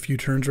in a few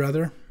turns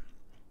rather.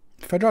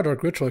 If I draw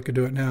Dark Ritual, I could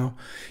do it now.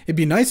 It'd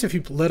be nice if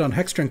you led on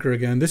Hexdrinker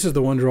again. This is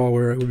the one draw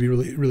where it would be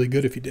really, really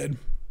good if you did.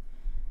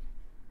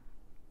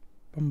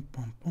 Bum,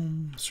 bum,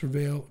 bum.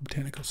 Surveil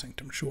Botanical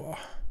Sanctum. Sure.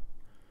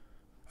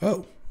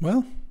 Oh,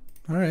 well,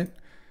 all right.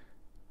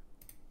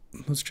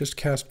 Let's just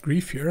cast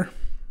Grief here.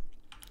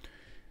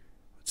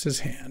 What's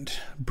his hand?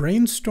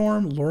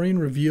 Brainstorm, Lorien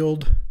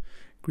Revealed,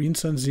 Green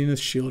Sun, Zenith,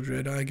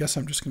 Shieldred. I guess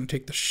I'm just going to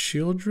take the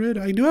Shieldred.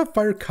 I do have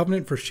Fire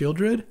Covenant for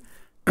Shieldred.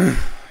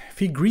 If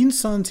he Green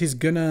Suns, he's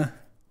going to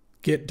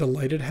get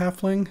Delighted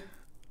Halfling.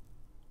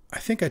 I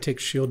think I take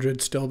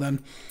Shieldred still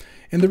then.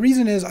 And the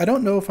reason is I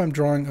don't know if I'm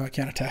drawing... Oh, I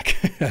can't attack.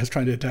 I was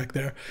trying to attack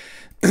there.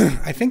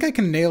 I think I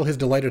can nail his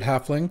Delighted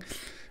Halfling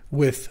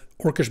with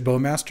Orcish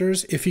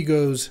Bowmasters if he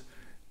goes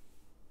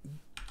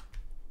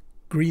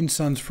Green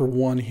Suns for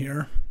 1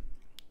 here.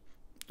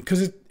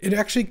 Because it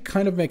actually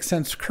kind of makes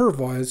sense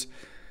curve-wise.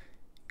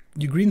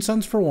 You Green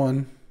Suns for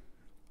 1.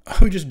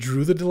 Oh, he just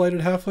drew the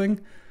Delighted Halfling.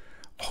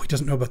 Oh, he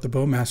doesn't know about the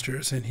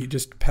Bowmasters, and he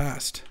just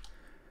passed.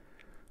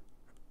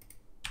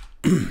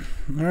 All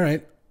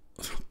right.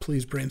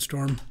 Please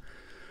brainstorm.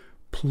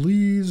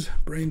 Please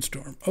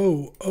brainstorm.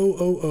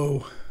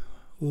 Oh.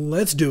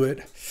 Let's do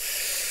it.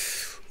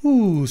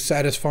 Ooh,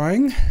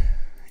 satisfying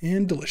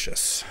and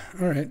delicious.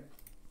 All right.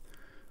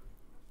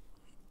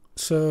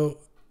 So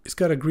he's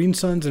got a Green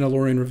Suns and a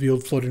Lorien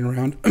Revealed floating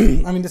around.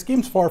 I mean, this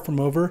game's far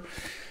from over.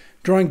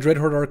 Drawing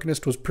Dreadhorde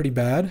Arcanist was pretty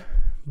bad,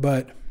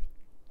 but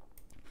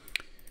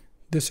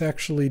this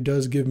actually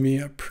does give me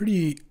a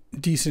pretty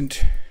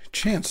decent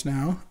chance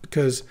now,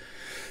 because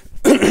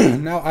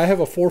now I have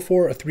a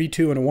 4/4, a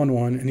 3/2, and a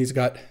 1/1, and he's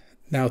got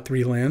now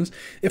 3 lands.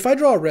 If I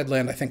draw a red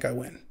land, I think I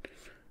win.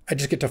 I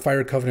just get to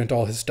Fire Covenant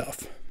all his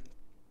stuff.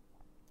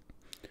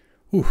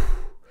 Ooh.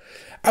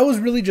 I was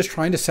really just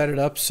trying to set it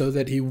up so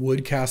that he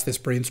would cast this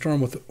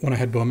Brainstorm when I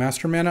had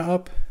Bowmaster mana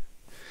up.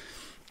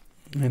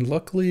 And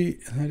luckily,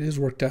 that is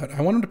worked out.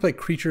 I want him to play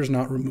Creatures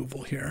Not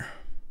Removal here.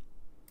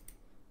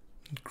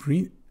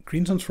 Green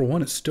Suns for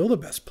 1 is still the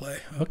best play.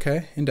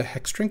 Okay, into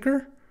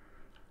Hexdrinker.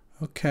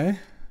 Okay.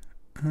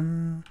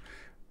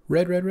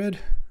 Red.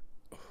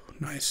 Oh,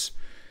 nice.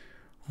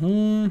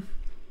 Well,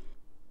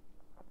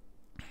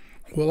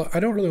 I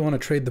don't really want to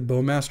trade the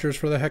Bowmasters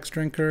for the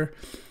Hexdrinker.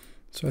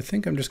 So I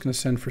think I'm just going to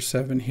send for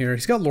 7 here.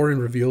 He's got Lorien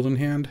Revealed in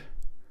hand.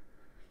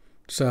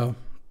 So,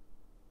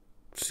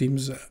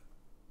 seems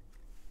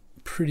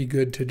pretty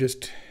good to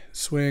just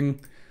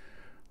swing,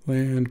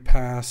 land,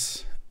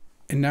 pass.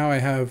 And now I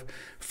have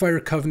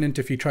Fire Covenant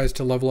if he tries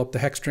to level up the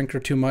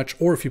Hexdrinker too much,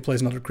 or if he plays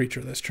another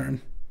creature this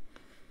turn.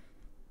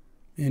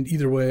 And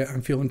either way,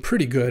 I'm feeling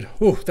pretty good.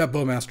 Oh, that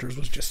Bowmasters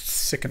was just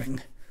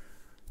sickening.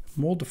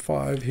 Mold to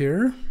 5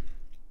 here.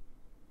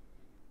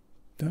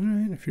 All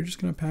right, if you're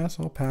just going to pass,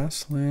 I'll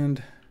pass.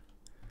 Land.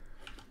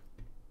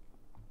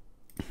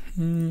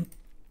 I'm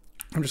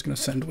just going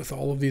to send with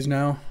all of these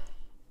now.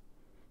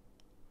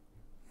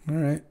 All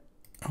right,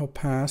 I'll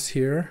pass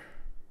here.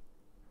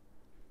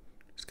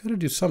 Just got to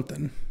do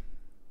something.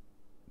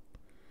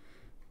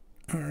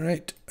 All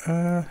right,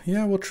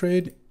 yeah, we'll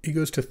trade. He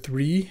goes to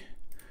 3.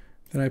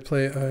 Then I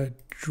play a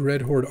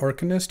Dreadhorde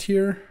Arcanist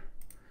here.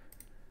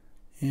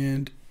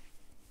 And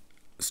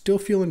still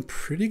feeling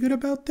pretty good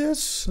about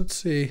this. Let's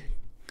see.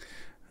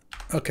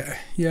 Okay,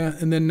 yeah,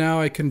 and then now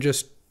I can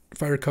just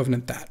Fire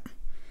Covenant that.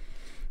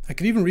 I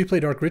could even replay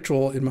Dark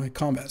Ritual in my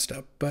combat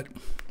step, but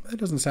that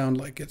doesn't sound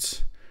like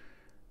it's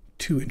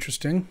too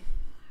interesting.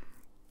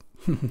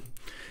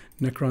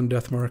 Necron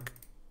Deathmark,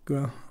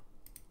 well,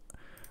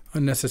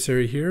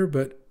 unnecessary here,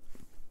 but...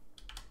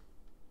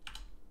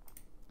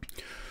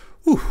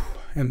 Whew,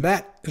 and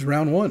that is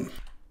round 1.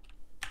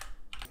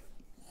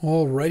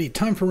 Alrighty,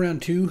 time for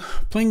round 2.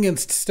 Playing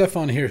against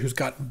Stefan here, who's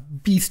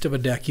got beast of a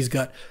deck. He's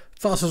got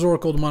Thassa's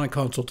Oracle, Demonic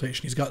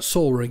Consultation. He's got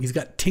Soul Ring. He's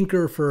got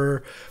Tinker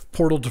for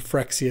Portal to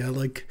Phyrexia.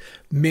 Like,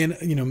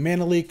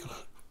 Mana Leak,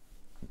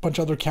 a bunch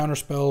of other counter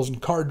spells, and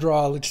card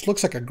draw. It just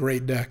looks like a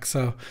great deck.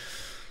 So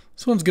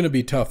this one's going to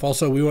be tough.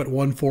 Also, we went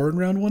 1-4 in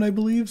round 1, I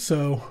believe.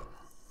 So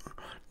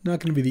not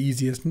going to be the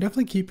easiest. I'm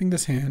definitely keeping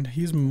this hand.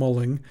 He's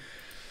mulling.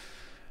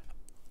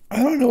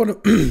 I don't know what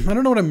I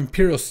don't know what I'm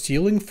Imperial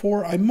Sealing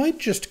for. I might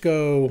just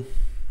go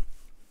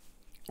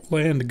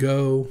land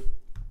go,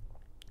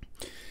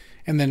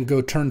 and then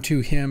go turn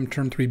 2 him,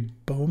 turn 3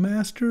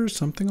 Bowmaster,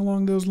 something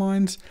along those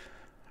lines.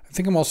 I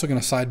think I'm also going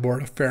to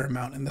sideboard a fair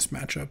amount in this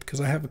matchup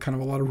because I have kind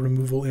of a lot of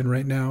removal in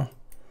right now.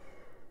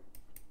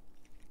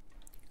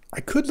 I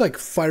could like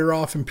fire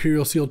off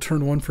Imperial Seal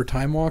turn 1 for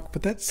Time Walk,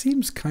 but that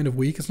seems kind of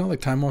weak. It's not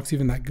like Time Walk's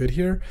even that good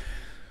here.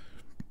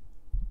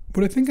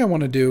 What I think I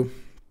want to do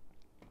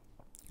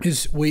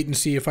is wait and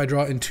see if I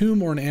draw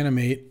Entomb or an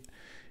Animate.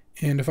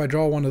 And if I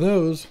draw one of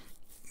those,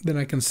 then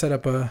I can set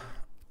up a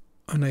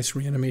nice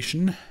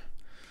reanimation.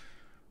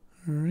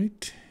 All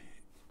right.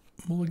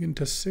 Mulligan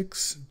to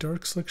 6,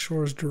 Dark Slick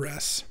Shores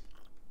Duress.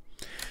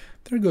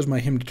 There goes my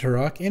Hymn to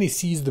Turok, and he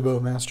sees the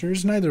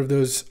Bowmasters. Neither of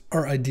those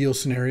are ideal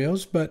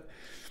scenarios, but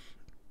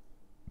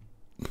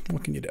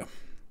what can you do?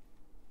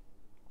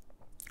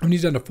 When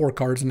he's down to 4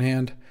 cards in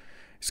hand,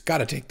 he's got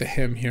to take the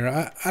hymn here.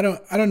 I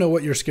don't know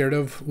what you're scared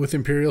of with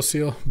Imperial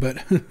Seal,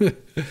 but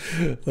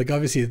like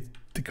obviously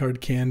the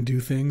card can do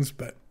things,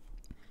 but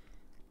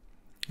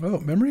oh,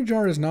 Memory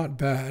Jar is not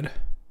bad.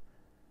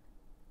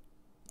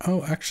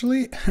 Oh,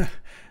 actually,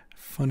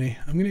 funny.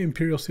 I'm going to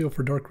Imperial Seal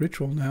for Dark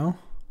Ritual now.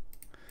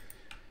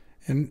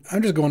 And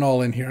I'm just going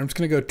all in here. I'm just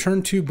going to go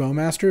turn 2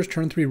 Bowmasters,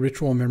 turn 3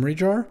 Ritual Memory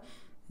Jar,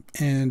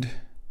 and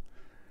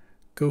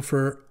go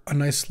for a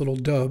nice little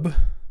dub.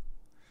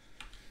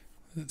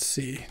 Let's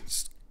see.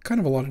 It's kind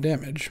of a lot of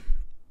damage.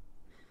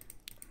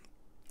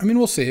 I mean,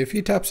 we'll see. If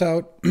he taps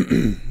out,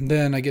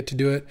 then I get to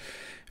do it.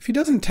 If he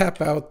doesn't tap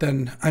out,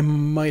 then I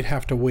might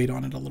have to wait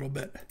on it a little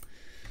bit.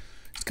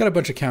 He's got a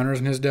bunch of counters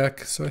in his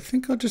deck, so I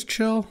think I'll just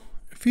chill.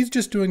 If he's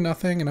just doing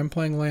nothing and I'm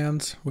playing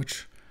lands,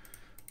 which...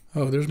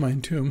 Oh, there's my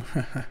Entomb.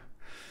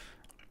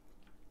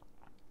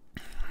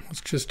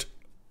 Let's just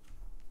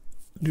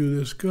do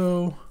this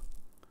go.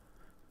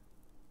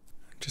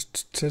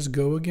 Just says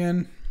go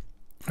again.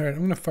 All right, I'm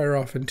going to fire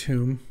off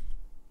Entomb.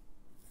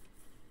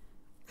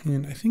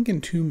 And I think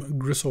Entomb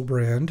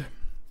Gristlebrand.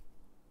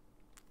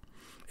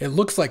 It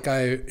looks like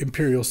I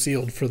Imperial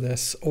Sealed for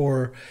this,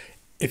 or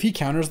if he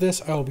counters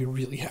this, I'll be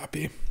really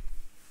happy.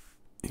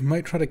 He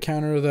might try to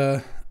counter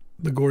the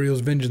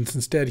Goryo's Vengeance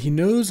instead. He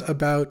knows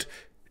about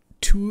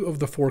 2 of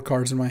the 4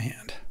 cards in my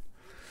hand.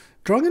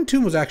 Drawing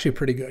Entomb was actually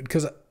pretty good,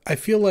 because I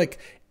feel like,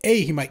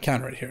 A, he might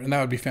counter it here, and that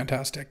would be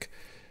fantastic.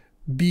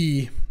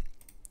 B,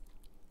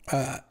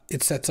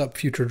 it sets up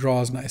future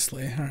draws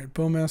nicely. All right,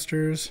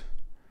 Bowmasters.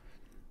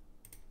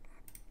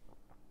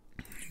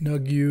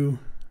 Nug you.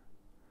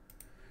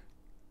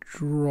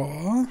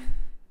 Draw.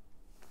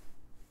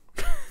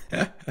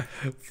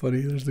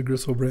 Funny, there's the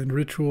Gristlebrand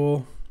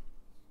Ritual.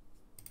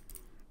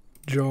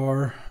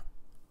 Jar.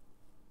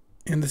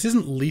 And this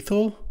isn't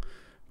lethal,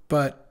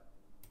 but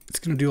it's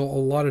going to do a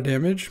lot of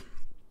damage.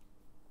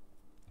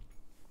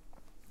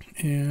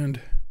 And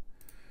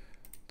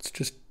let's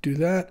just do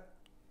that.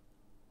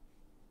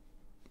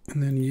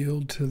 And then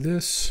yield to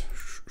this.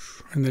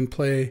 And then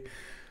play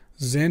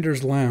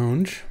Xander's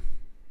Lounge.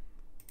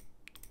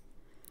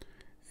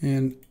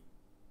 And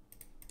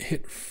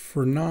hit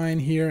for 9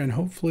 here, and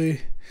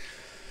hopefully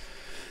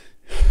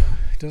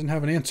he doesn't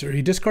have an answer.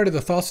 He discarded the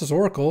Thassa's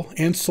Oracle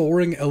and Soul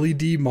Ring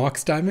LED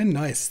Mox Diamond.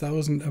 Nice, that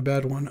wasn't a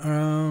bad one.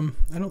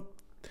 I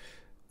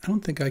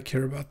don't think I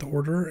care about the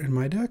order in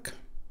my deck.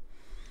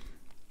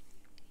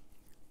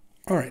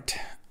 All right,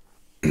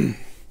 and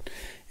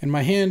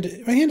my hand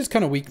is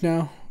kind of weak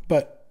now,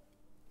 but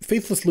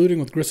Faithless Looting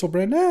with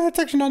Gristlebrand, it's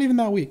actually not even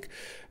that weak.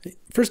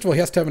 First of all, he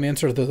has to have an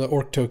answer to the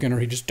Orc token or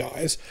he just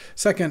dies.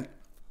 Second,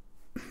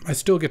 I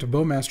still get to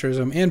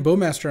Bowmasterism, and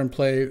Bowmaster in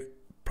play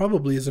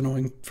probably is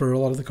annoying for a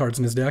lot of the cards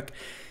in his deck.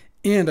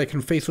 And I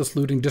can Faithless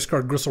Looting,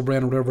 discard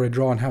Gristlebrand, whatever I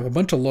draw, and have a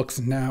bunch of looks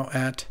now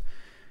at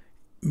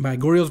my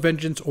Goryo's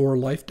Vengeance or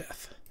Life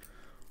Death.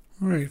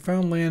 Alright,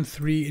 found land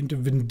 3 into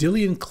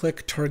Vendilion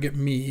Click, target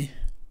me.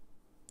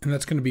 And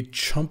that's going to be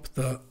chump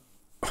the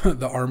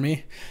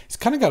army. He's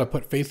kind of got to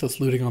put Faithless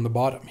Looting on the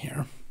bottom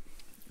here.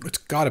 It's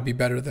got to be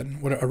better than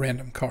a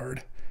random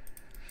card.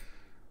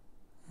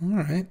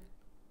 Alright.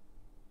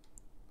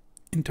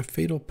 Into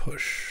Fatal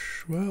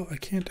Push. Well, I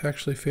can't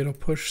actually Fatal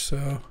Push,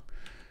 so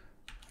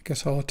I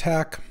guess I'll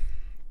attack.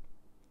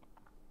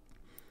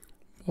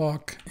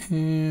 Block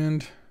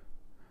and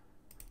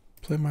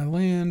play my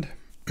land.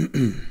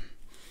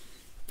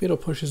 Fatal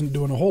Push isn't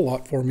doing a whole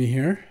lot for me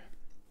here.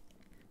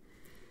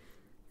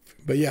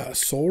 But yeah,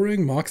 Soul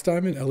Ring, Mox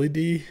Diamond, LED,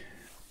 a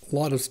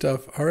lot of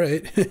stuff. All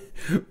right.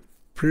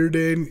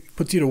 Preordain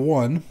puts you to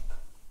 1.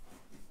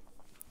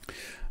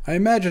 I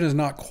imagine is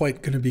not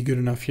quite going to be good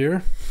enough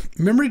here.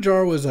 Memory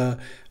Jar was a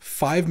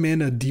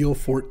 5-mana deal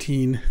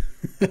 14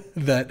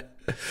 that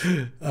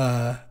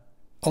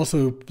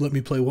Also, let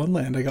me play one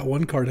land. I got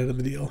one card out of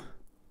the deal.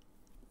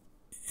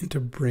 Into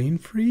Brain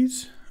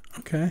Freeze?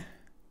 Okay.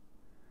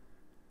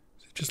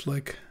 Just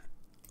like,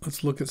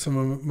 let's look at some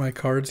of my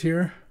cards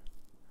here.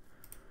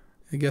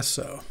 I guess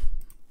so.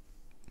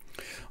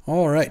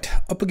 All right,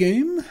 up a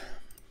game.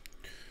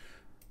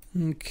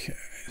 Okay,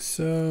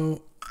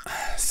 so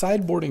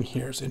sideboarding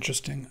here is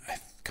interesting. I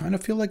kind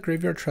of feel like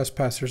Graveyard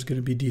Trespasser is going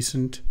to be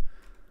decent.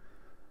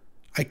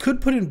 I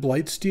could put in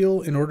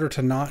Blightsteel in order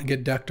to not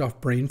get decked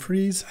off Brain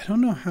Freeze. I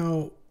don't know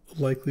how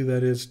likely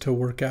that is to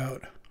work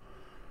out.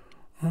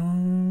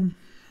 I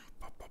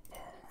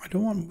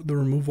don't want the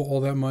removal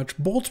all that much.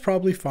 Bolt's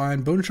probably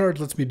fine. Bone Shards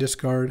lets me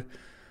discard.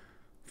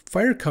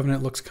 Fire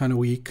Covenant looks kind of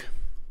weak.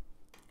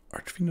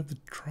 Archfiend of the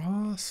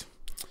Dross.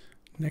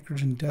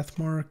 Necrogen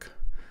Deathmark.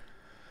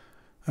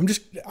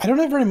 I don't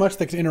have very much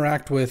that can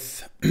interact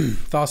with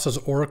Thassa's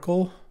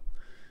Oracle.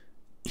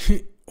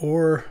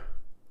 Or,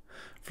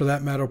 for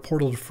that matter,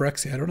 Portal to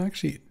Phyrexia. I don't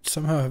actually,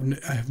 somehow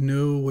I have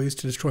no ways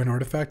to destroy an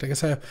artifact. I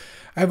guess I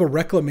have a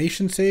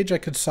Reclamation Sage I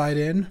could side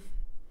in.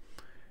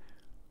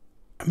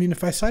 I mean,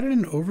 if I sided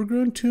an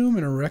Overgrown Tomb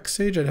and a Rec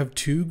Sage, I'd have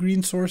 2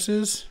 green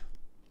sources.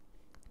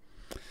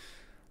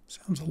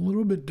 Sounds a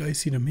little bit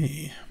dicey to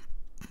me.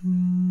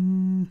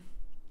 And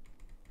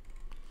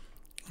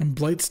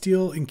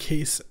Blightsteel in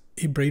case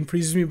he Brain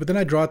Freezes me, but then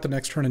I draw it the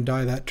next turn and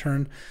die that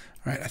turn.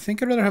 All right, I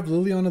think I'd rather have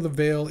Liliana the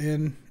Veil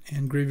in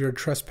and Graveyard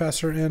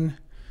Trespasser in.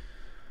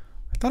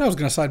 I thought I was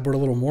going to sideboard a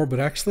little more, but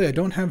actually I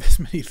don't have as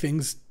many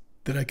things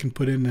that I can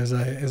put in as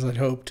I'd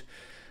hoped.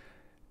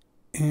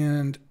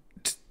 And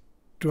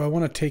do I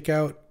want to take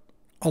out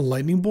a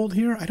Lightning Bolt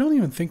here? I don't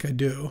even think I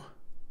do.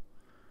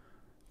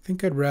 I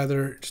think I'd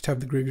rather just have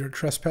the Graveyard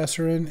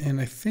Trespasser in,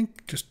 and I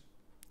think just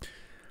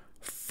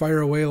fire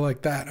away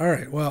like that. All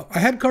right, well, I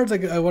had cards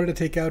I wanted to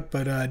take out,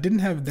 but I didn't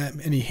have that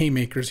many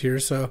haymakers here,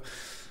 so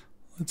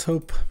let's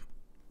hope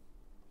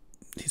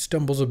he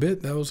stumbles a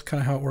bit. That was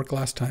kind of how it worked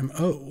last time.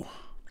 Oh,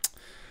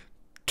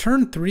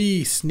 turn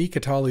 3 Sneak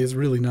Atali is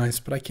really nice,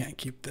 but I can't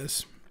keep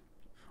this.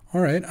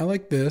 All right, I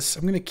like this.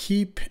 I'm going to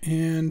keep,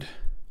 and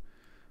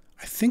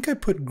I think I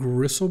put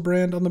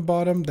Gristlebrand on the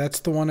bottom. That's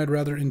the one I'd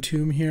rather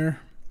entomb here.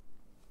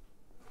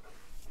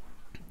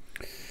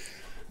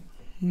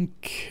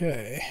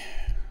 Okay.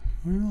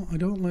 Well, I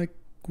don't like...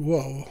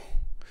 Whoa.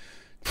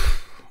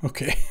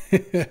 Okay.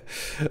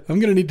 I'm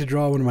going to need to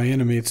draw one of my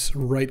animates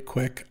right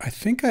quick. I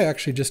think I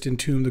actually just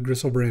entomb the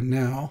Gristlebrand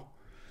now.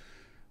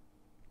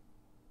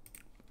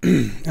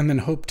 And then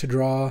hope to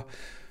draw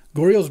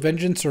Goryo's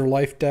Vengeance or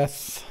Life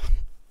Death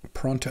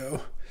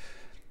pronto.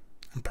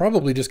 I'm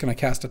probably just going to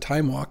cast a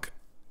Time Walk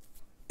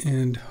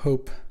and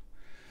hope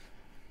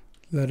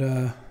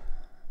that...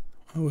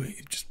 Oh,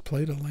 he just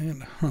played a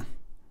land. Huh.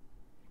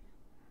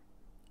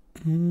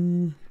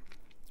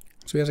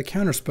 So he has a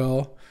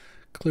counterspell.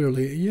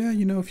 Clearly, yeah,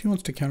 you know, if he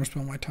wants to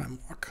counterspell my Time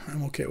Walk,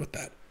 I'm okay with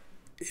that.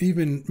 It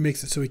even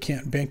makes it so he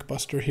can't Bank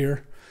Buster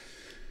here.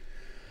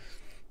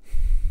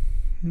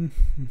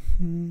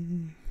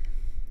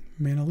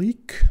 Mana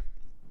Leak.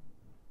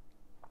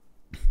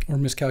 Or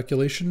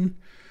Miscalculation.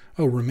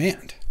 Oh,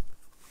 Remand.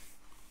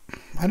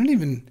 I don't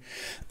even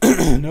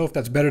know if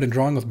that's better than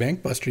drawing with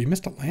Bank Buster. You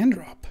missed a land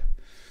drop.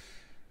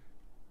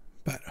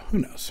 But who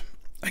knows?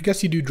 I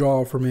guess you do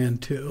draw for man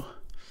too.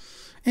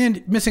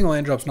 And missing a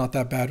land drop's not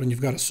that bad when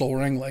you've got a Soul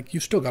Ring. Like,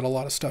 you've still got a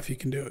lot of stuff you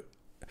can do.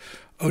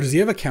 Oh, does he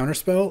have a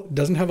counterspell?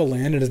 Doesn't have a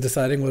land and is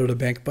deciding whether to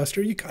Bank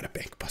Buster? You got a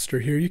Bank Buster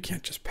here. You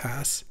can't just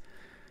pass.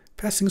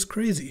 Passing's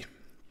crazy.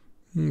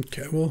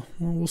 Okay, well,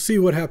 we'll see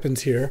what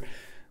happens here.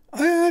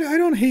 I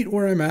don't hate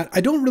where I'm at.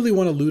 I don't really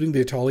want to looting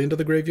the Atali into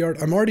the graveyard.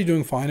 I'm already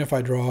doing fine if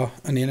I draw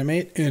an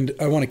animate, and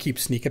I want to keep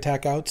sneak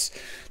attack outs.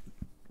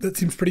 That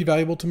seems pretty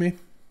valuable to me.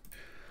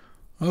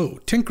 Oh,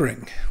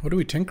 tinkering. What are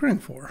we tinkering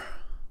for?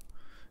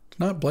 It's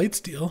not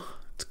Blightsteel.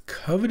 It's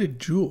Coveted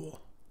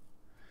Jewel.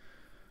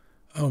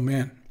 Oh,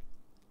 man.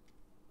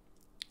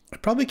 I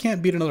probably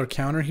can't beat another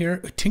counter here.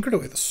 I tinkered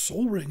away the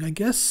Soul Ring, I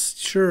guess.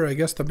 Sure, I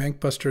guess the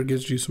Bank Buster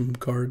gives you some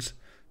cards.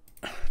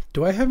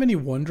 Do I have any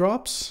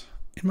 1-drops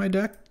in my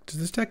deck? Does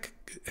this deck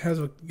have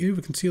a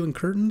Concealing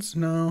Curtains?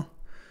 No.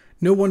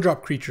 No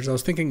 1-drop creatures. I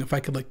was thinking if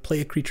I could like play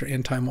a creature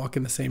and Time Walk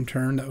in the same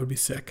turn, that would be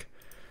sick.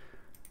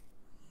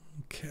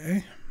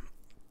 Okay.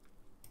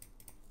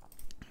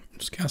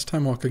 Just cast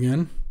Time Walk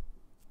again.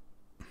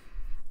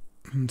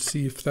 And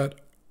see if that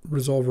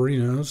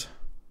Resolverinos.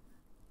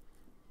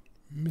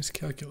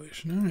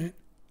 Miscalculation. Alright.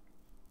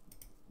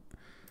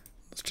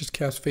 Let's just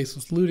cast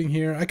Faceless Looting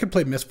here. I could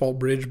play Mistfault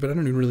Bridge, but I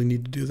don't even really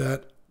need to do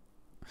that.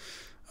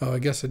 Oh, I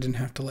guess I didn't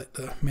have to let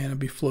the mana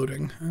be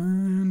floating.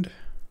 And I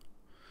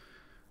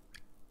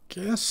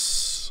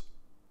guess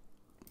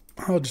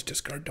I'll just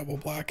discard double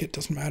black. It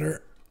doesn't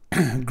matter.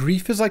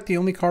 Grief is like the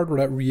only card where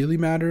that really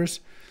matters.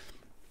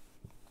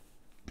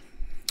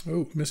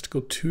 Oh,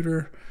 Mystical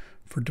Tutor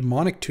for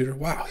Demonic Tutor.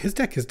 Wow, his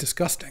deck is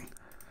disgusting.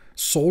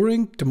 Soul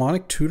Ring,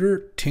 Demonic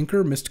Tutor,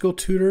 Tinker, Mystical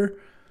Tutor,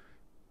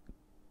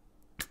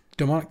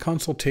 Demonic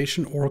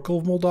Consultation, Oracle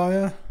of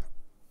Moldiah.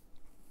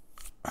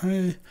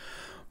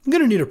 I'm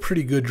going to need a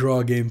pretty good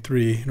draw game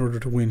 3 in order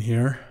to win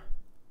here.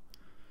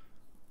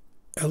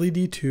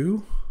 LED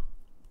 2.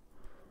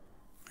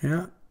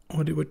 Yeah.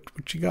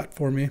 What you got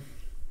for me?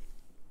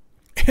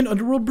 And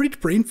Underworld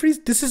Breach, Brain Freeze.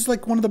 This is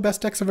like one of the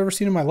best decks I've ever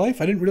seen in my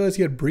life. I didn't realize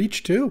he had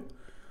Breach too.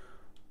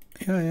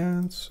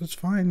 Yeah, it's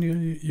fine.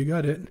 You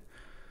got it.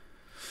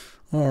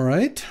 All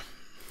right.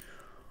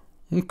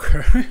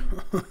 Okay.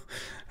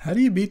 How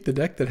do you beat the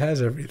deck that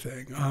has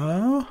everything?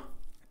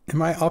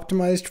 Am I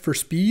optimized for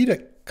speed?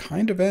 I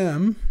kind of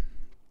am.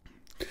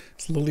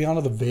 Is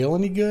Liliana the Veil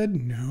any good?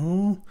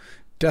 No.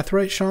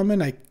 Deathrite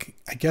Shaman, I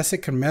guess it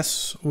can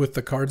mess with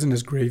the cards in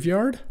his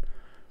graveyard.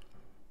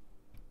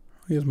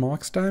 He has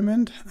Mox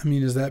Diamond. I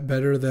mean, is that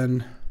better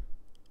than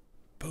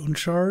Bone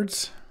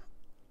Shards?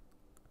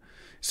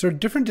 Is there a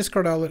different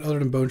discard outlet other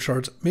than Bone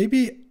Shards?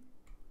 Maybe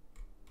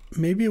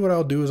what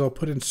I'll do is I'll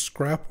put in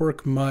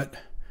Scrapwork Mutt,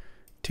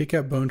 take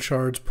out Bone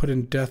Shards, put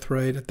in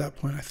Deathrite. At that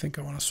point, I think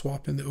I want to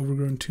swap in the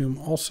Overgrown Tomb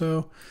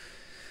also.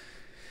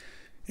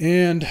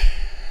 And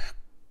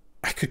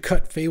I could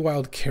cut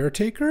Feywild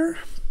Caretaker.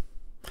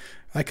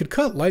 I could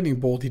cut Lightning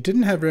Bolt. He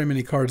didn't have very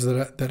many cards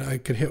that I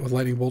could hit with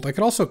Lightning Bolt. I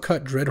could also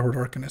cut Dreadhorde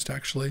Arcanist,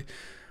 actually.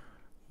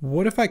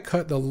 What if I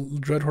cut the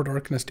Dreadhorde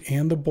Arcanist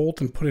and the Bolt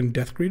and put in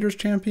Deathgreeter's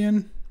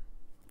Champion?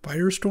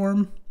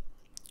 Firestorm?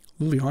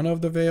 Liliana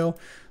of the Veil?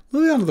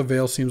 Liliana of the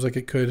Veil seems like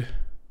it could.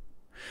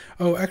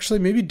 Oh, actually,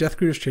 maybe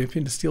Deathgreeter's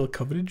Champion to steal a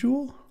Coveted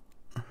Jewel?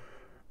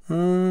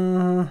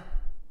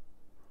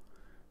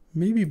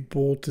 Maybe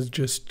Bolt is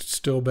just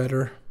still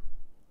better.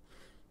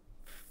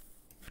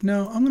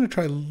 No, I'm going to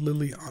try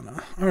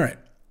Liliana. All right.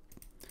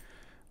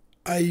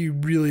 I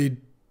really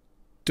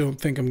don't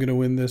think I'm going to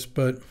win this,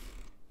 but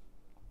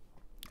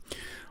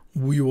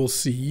we will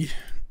see.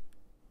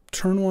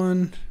 Turn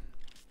 1,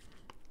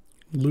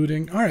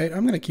 looting. All right,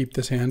 I'm going to keep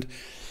this hand.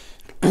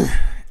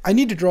 I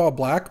need to draw a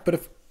black,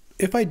 but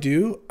if I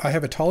do, I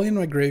have a Tali in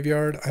my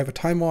graveyard. I have a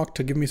Time Walk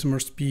to give me some more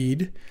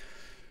speed.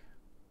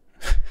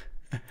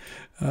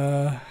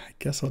 I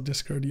guess I'll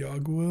discard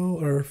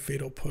Yogwill or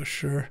Fatal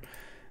Push, or...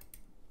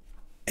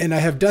 And I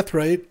have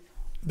Deathrite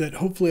that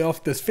hopefully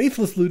off this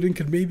Faithless Looting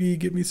could maybe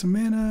get me some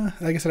mana.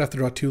 I guess I'd have to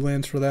draw 2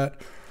 lands for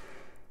that.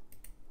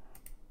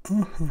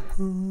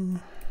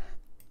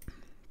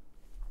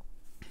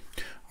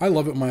 I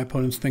love it when my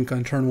opponents think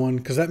on turn 1,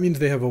 because that means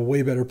they have a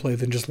way better play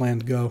than just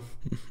land go.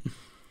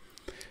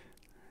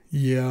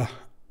 Yeah.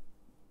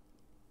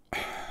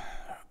 I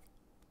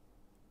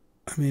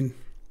mean,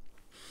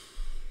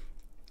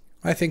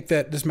 I think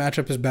that this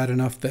matchup is bad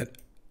enough that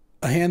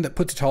a hand that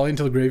puts a Tali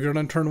into the graveyard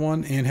on turn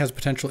 1 and has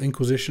potential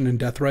Inquisition and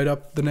Deathrite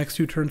up the next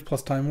 2 turns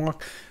plus Time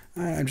Walk,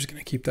 I'm just going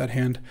to keep that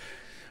hand.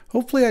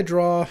 Hopefully I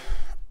draw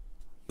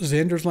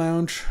Xander's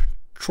Lounge.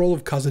 Troll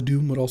of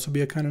Khazad-dûm would also be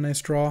a kind of nice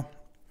draw.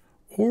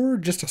 Or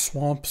just a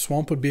Swamp.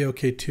 Swamp would be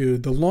okay too.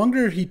 The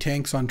longer he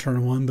tanks on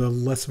turn 1, the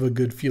less of a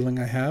good feeling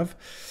I have.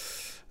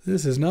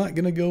 This is not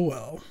going to go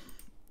well.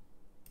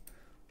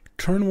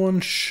 Turn 1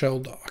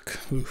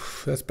 Sheldock.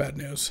 Oof, that's bad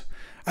news.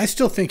 I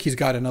still think he's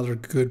got another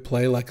good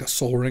play, like a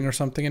Soul Ring or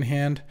something in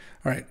hand.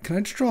 All right, can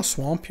I just draw a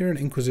Swamp here, an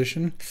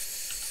Inquisition?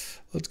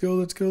 Let's go,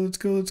 let's go, let's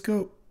go, let's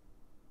go.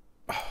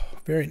 Oh,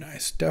 very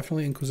nice.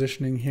 Definitely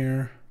Inquisitioning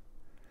here.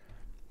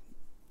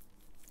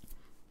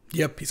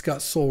 Yep, he's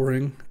got Soul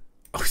Ring.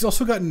 Oh, he's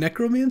also got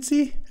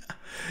Necromancy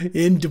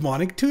in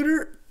Demonic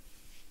Tutor.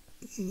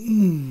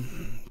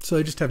 So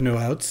I just have no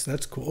outs.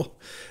 That's cool.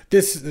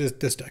 This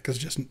deck is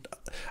just...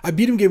 I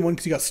beat him game 1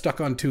 because he got stuck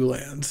on 2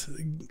 lands.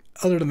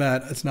 Other than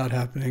that, it's not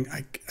happening.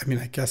 I mean,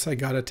 I guess I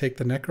gotta take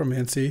the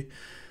Necromancy.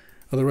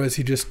 Otherwise,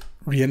 he just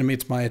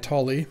reanimates my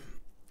Atali.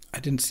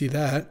 I didn't see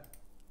that.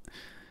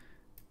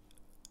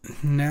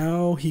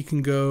 Now he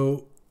can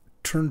go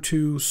turn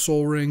 2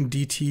 Soul Ring,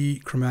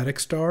 DT, Chromatic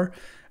Star.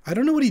 I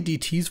don't know what he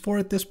DTs for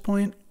at this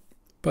point,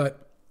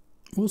 but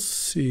we'll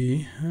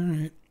see. All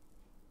right.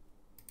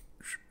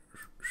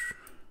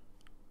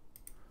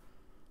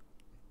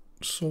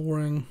 Soul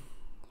Ring,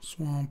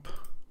 Swamp,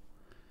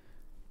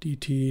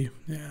 DT,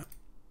 yeah.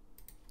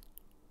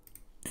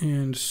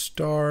 And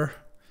Star.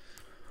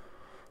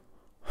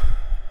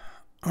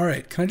 All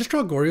right, can I just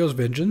draw Goryo's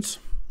Vengeance?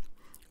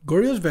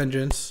 Goryo's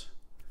Vengeance.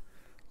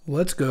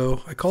 Let's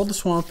go. I called the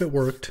Swamp, it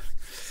worked.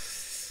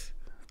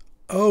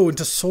 Oh,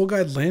 into Soul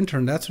Guide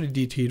Lantern, that's what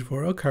he DT'd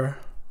for. Okay.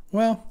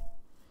 Well,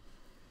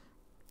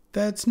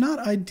 that's not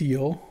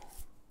ideal,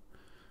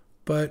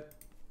 but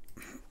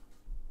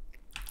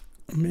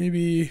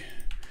maybe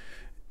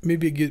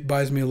it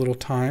buys me a little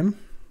time.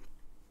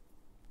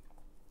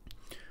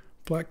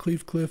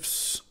 Blackcleave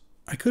Cliffs.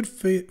 I could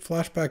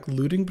flashback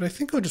Looting, but I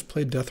think I'll just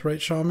play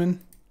Deathrite Shaman.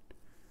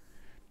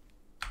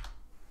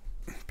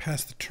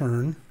 Pass the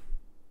turn.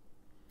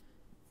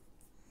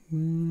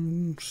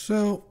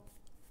 So,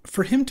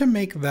 for him to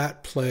make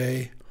that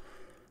play,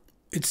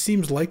 it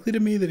seems likely to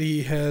me that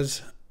he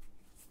has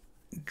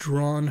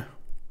drawn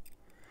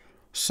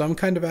some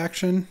kind of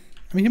action.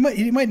 I mean,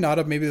 he might not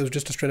have. Maybe it was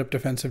just a straight up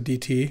defensive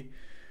DT.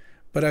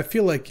 But I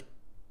feel like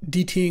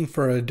DTing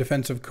for a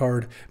defensive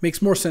card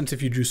makes more sense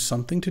if you drew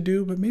something to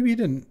do, but maybe he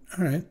didn't.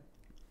 All right.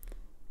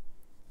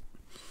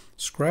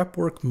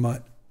 Scrapwork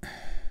Mutt.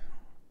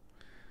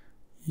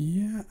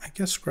 Yeah, I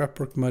guess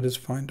Scrapwork Mud is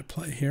fine to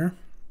play here.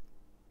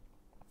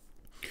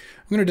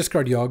 I'm going to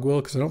discard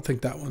Yogwill because I don't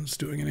think that one's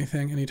doing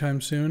anything anytime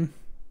soon.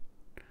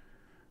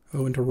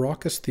 Oh, into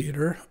Raucous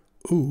Theater.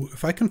 Ooh,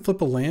 if I can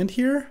flip a land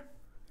here,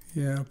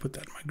 yeah, I'll put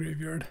that in my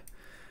graveyard.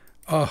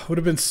 Oh, would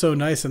have been so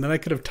nice, and then I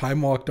could have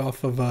time walked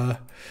off of the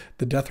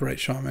Deathrite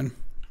Shaman.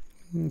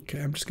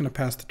 Okay, I'm just going to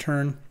pass the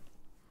turn.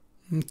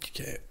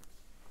 Okay.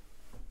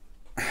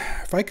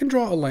 If I can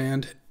draw a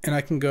land and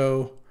I can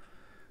go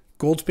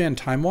Goldspan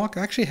Time Walk,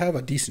 I actually have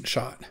a decent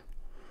shot.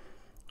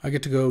 I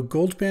get to go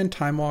Goldspan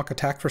Time Walk,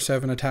 attack for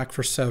 7, attack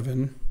for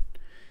 7,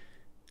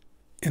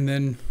 and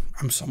then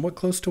I'm somewhat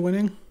close to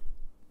winning.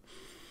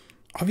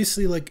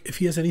 Obviously, like, if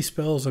he has any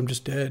spells, I'm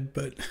just dead,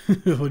 but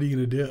what are you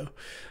going to do?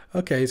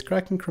 Okay, he's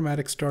cracking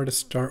Chromatic Star to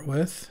start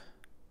with.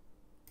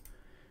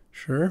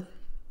 Sure.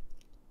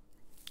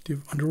 Do you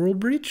have Underworld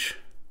Breach?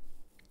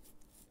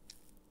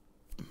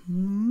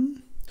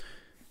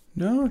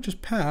 No,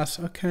 just pass.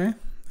 Okay.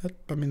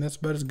 I mean, that's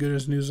about as good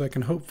as news as I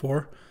can hope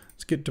for.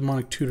 Let's get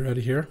Demonic Tutor out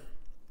of here.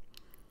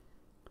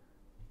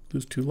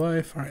 Lose 2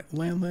 life. All right,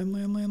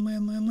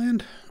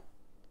 land.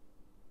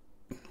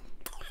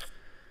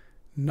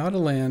 Not a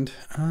land.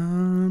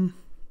 I'm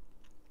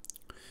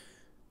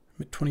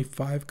at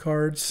 25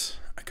 cards.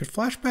 I could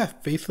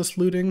flashback Faithless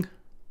Looting.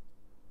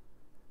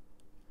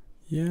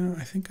 Yeah,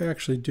 I think I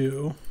actually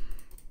do.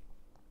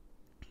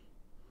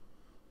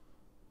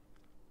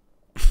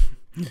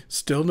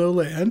 Still no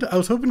land. I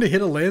was hoping to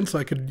hit a land so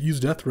I could use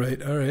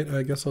Deathrite. All right,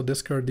 I guess I'll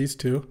discard these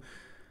 2.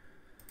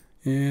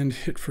 And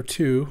hit for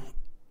 2.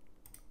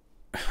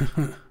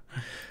 All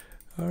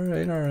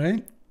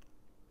right.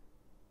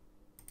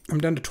 I'm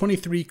down to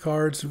 23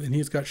 cards, and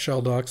he's got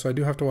Shelldock, so I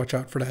do have to watch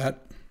out for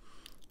that.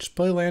 Just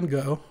play land,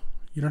 go.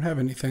 You don't have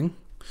anything.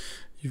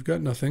 You've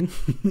got nothing.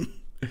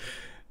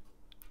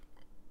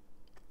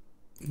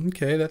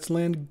 Okay, that's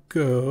land,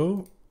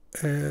 go.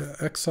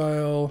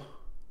 Exile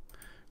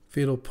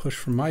Fatal Push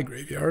from my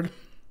graveyard.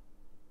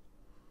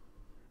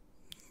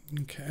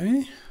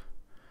 Okay.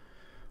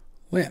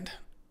 Land.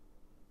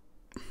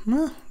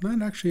 Well,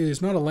 that actually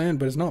is not a land,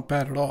 but it's not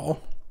bad at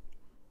all.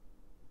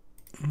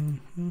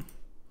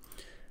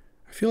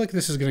 I feel like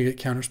this is going to get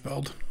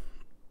counterspelled.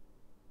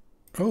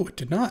 Oh, it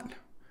did not.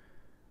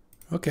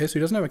 Okay, so he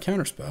doesn't have a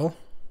counterspell.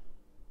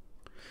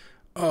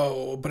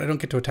 Oh, but I don't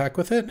get to attack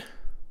with it?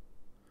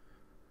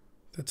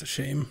 That's a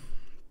shame.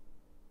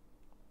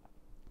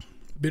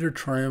 Bitter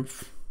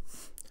Triumph.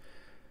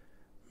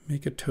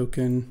 Make a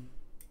token.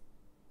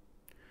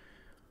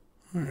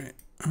 All right.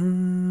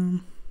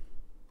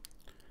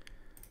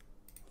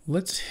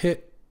 Let's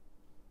hit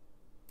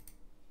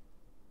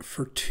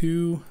for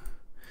 2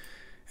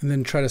 and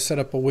then try to set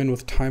up a win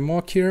with Time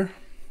Walk here.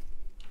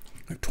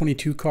 I have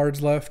 22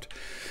 cards left.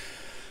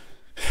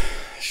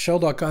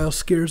 Shelldock Isle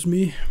scares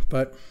me,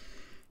 but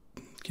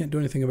can't do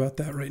anything about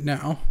that right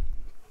now.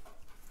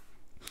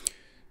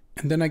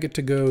 And then I get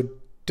to go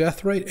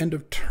Deathrite end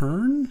of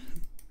turn.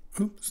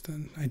 Oops,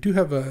 then I do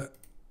have a...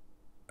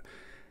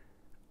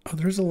 Oh,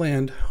 there's a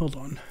land. Hold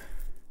on.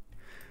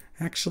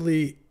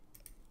 Actually,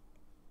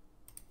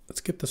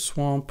 let's get the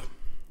Swamp.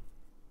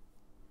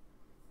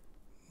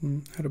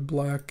 Add a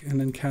black and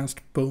then cast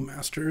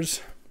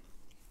Bowmasters.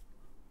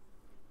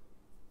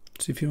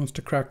 See if he wants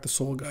to crack the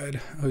Soul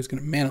Guide. Oh, he's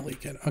going to Mana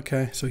Leak it.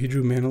 Okay, so he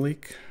drew Mana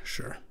Leak.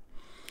 Sure.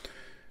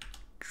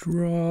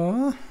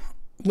 Draw. A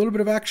little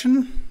bit of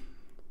action.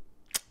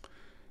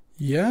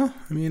 Yeah,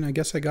 I mean, I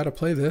guess I got to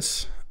play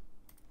this.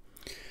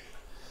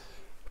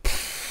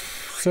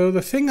 So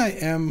the thing I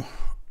am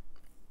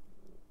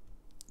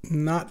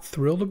not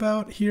thrilled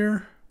about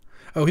here...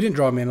 Oh, he didn't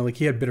draw Mana Leak.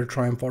 He had Bitter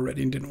Triumph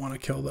already and didn't want to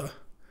kill the...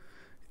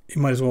 He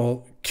might as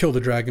well kill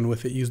the dragon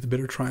with it, use the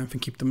Bitter Triumph,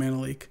 and keep the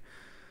Mana Leak.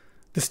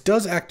 This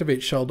does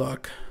activate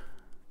Shelldock.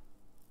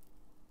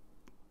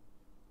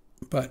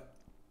 But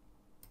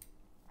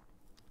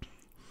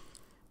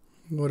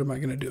what am I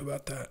going to do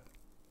about that?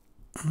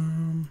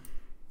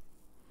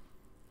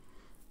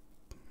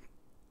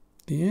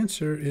 The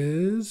answer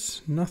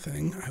is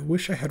nothing. I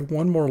wish I had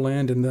one more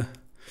land in the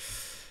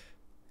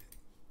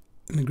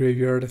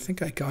graveyard. I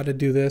think I got to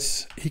do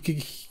this. He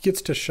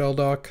gets to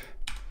Shelldock,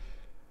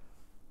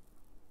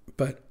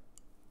 but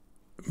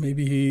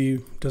maybe he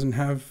doesn't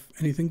have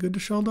anything good to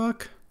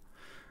Shelldock.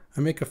 I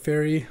make a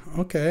fairy.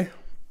 Okay.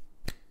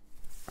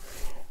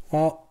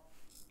 Well,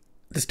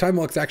 this Time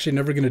Walk's actually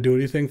never going to do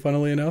anything,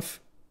 funnily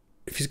enough.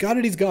 If he's got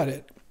it, he's got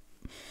it.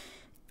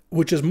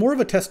 Which is more of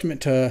a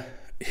testament to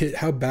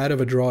how bad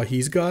of a draw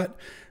he's got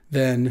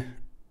than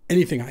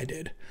anything I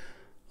did.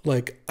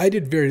 Like, I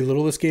did very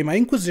little this game. I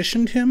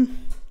Inquisitioned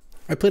him.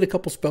 I played a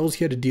couple spells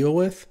he had to deal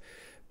with,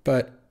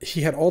 but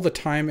he had all the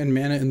time and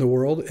mana in the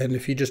world, and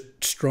if he just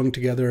strung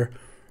together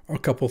a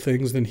couple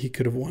things, then he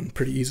could have won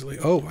pretty easily.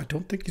 Oh, I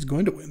don't think he's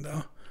going to win,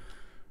 though.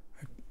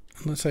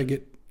 Unless I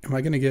get... Am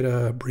I going to get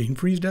a Brain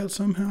Freezed out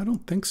somehow? I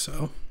don't think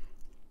so.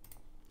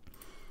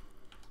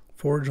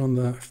 Forge on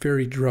the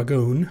Fairy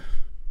Dragoon.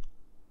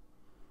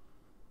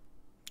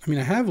 I mean,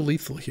 I have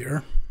lethal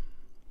here.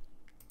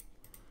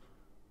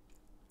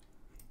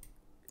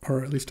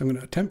 Or at least I'm going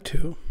to attempt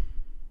to.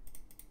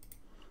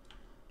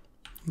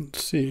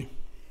 Let's see.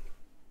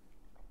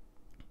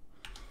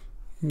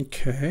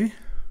 Okay.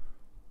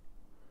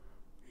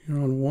 You're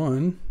on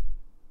 1.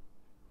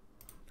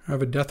 I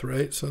have a death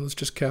right, so let's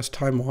just cast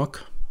Time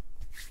Walk.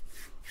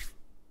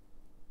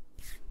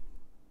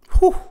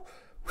 Whew!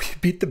 We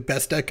beat the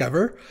best deck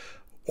ever.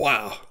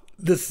 Wow,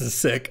 this is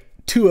sick.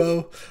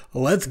 2-0.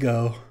 Let's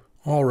go.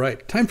 All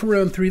right, time for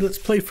round 3. Let's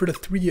play for the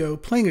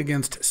 3-0, playing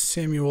against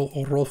Samuel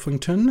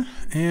Rolfington.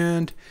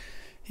 And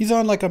he's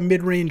on like a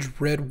mid-range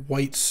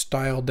red-white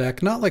style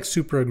deck. Not like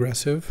super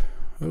aggressive.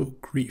 Oh,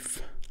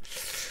 grief.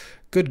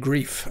 Good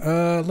grief.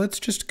 Let's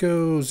just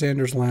go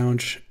Xander's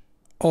Lounge.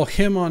 I'll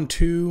him on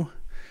 2.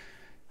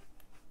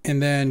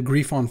 And then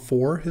grief on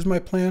 4 is my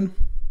plan.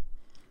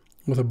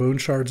 With a Bone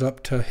Shards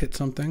up to hit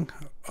something.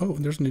 Oh,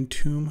 there's an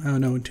Entomb. Oh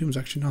no, Entomb's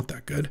actually not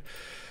that good.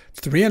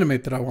 It's the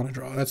Reanimate that I want to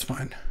draw. That's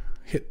fine.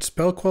 Hit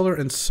Spell Queller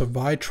and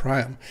Savai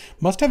Triumph.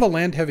 Must have a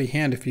land heavy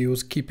hand if he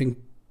was keeping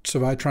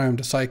Savai Triumph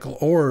to cycle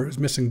or is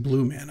missing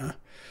blue mana.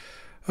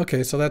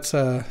 Okay, so that's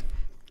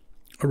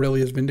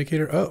Aurelia's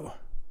Vindicator. Oh.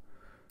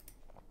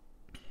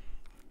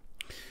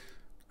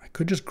 I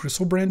could just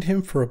Gristlebrand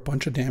him for a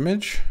bunch of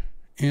damage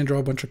and draw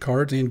a bunch of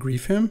cards and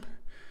grief him.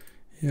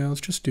 Yeah,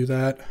 let's just do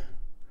that.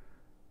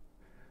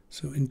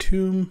 So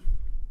Entomb,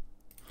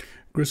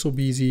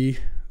 Gristlebeezy,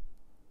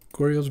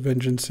 Goryo's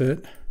Vengeance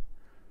it.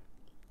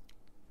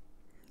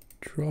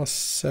 Draw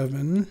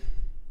 7.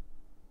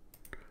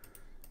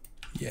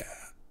 Yeah.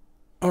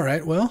 All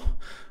right, well,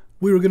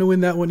 we were going to win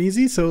that one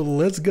easy, so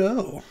let's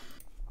go.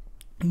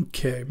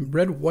 Okay,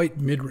 red-white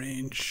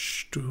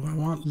mid-range. Do I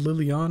want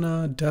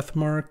Liliana,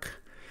 Deathmark?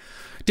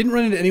 Didn't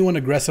run into anyone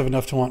aggressive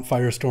enough to want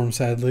Firestorm,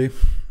 sadly.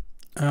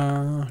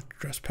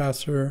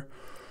 Trespasser.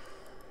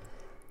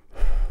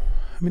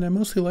 I mean, I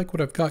mostly like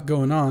what I've got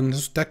going on.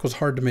 This deck was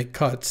hard to make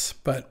cuts,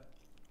 but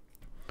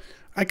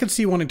I could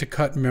see wanting to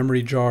cut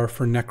Memory Jar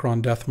for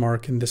Necron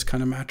Deathmark in this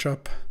kind of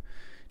matchup.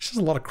 He has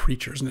a lot of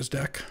creatures in his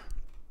deck.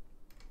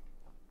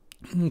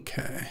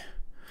 Okay. I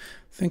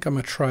think I'm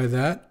going to try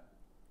that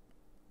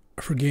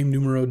for game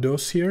numero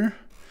dos here.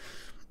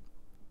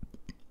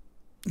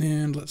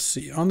 And let's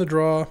see. On the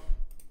draw,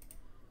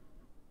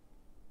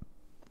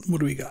 what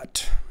do we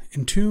got?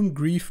 Entomb,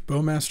 Grief,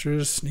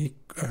 Bowmasters, Sneak.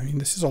 I mean,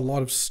 this is a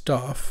lot of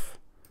stuff.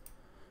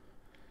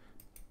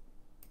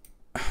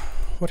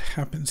 What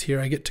happens here?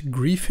 I get to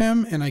grief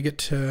him, and I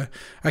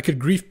could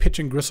grief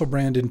pitching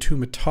Gristlebrand into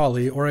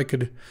Matali, or I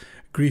could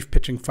grief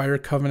pitching Fire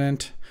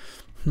Covenant.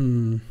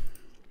 I'm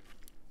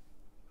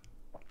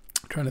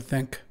trying to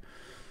think.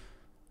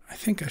 I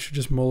think I should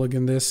just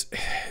mulligan this.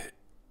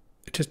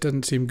 It just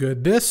doesn't seem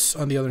good. This,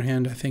 on the other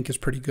hand, I think is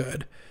pretty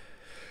good.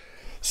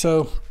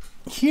 So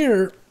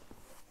here,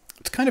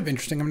 it's kind of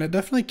interesting. I'm going to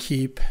definitely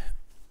keep.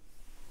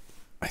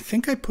 I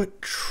think I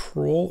put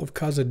Troll of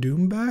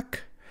Khazad-dûm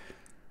back,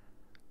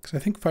 because I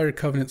think Fire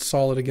Covenant's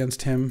solid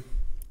against him.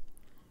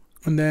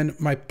 And then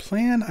my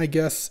plan, I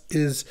guess,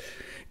 is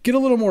get a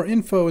little more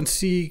info and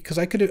see, because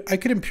I could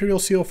Imperial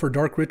Seal for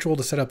Dark Ritual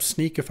to set up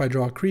Sneak if I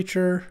draw a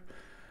creature.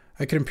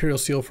 I could Imperial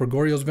Seal for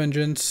Goryo's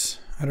Vengeance.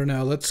 I don't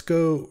know. Let's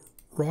go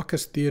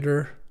Raucous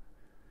Theater.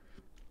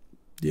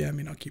 Yeah, I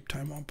mean, I'll keep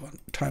Time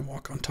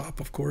Walk on top,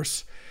 of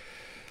course.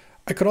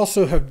 I could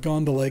also have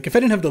gone to, like, if I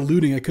didn't have the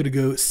looting, I could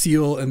go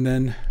Seal and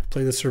then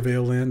play the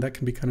Surveil land. That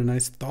can be kind of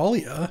nice.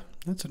 Thalia,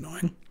 that's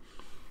annoying.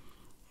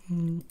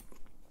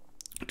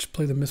 Just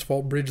play the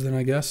Mistvault Bridge then,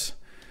 I guess.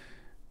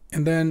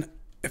 And then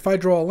if I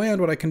draw a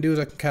land, what I can do is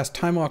I can cast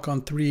Time Walk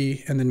on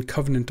 3 and then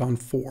Covenant on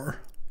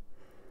 4.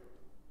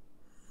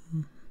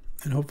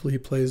 And hopefully he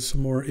plays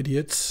some more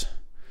idiots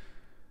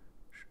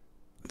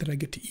that I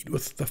get to eat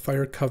with the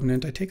Fire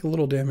Covenant. I take a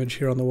little damage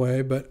here on the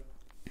way, but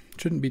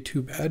it shouldn't be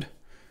too bad.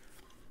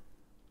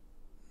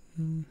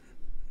 Oh,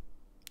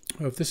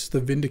 if this is the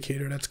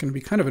Vindicator, that's going to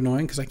be kind of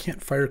annoying because I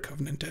can't Fire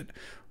Covenant it.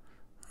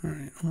 All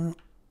right, well,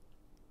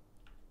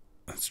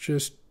 let's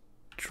just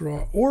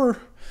draw. Or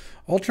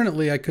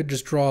alternately, I could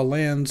just draw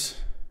lands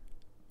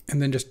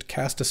and then just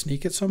cast a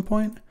Sneak at some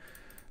point.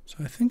 So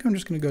I think I'm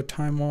just going to go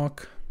Time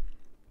Walk.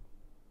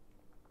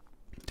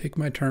 Take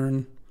my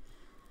turn.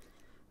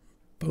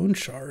 Bone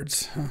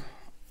Shards.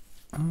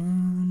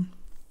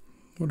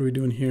 What are we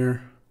doing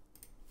here?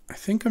 I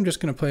think I'm just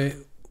going to play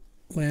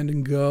land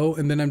and go,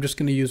 and then I'm just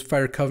going to use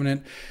Fire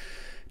Covenant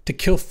to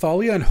kill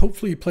Thalia, and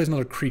hopefully he plays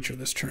another creature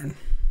this turn.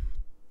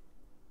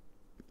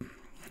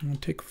 I'll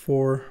take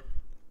 4.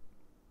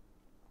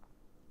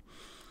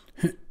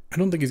 I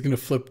don't think he's going to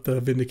flip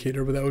the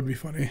Vindicator, but that would be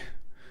funny.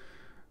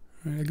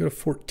 All right, I go to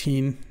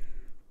 14.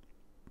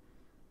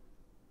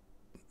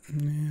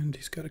 And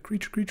he's got a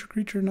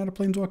creature, not a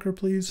planeswalker,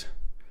 please.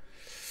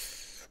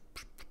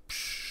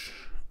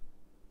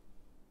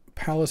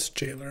 Palace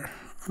Jailer.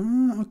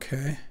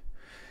 Okay.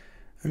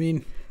 I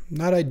mean,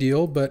 not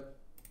ideal, but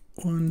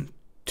 1,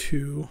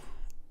 2.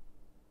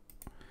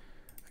 I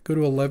go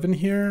to 11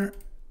 here.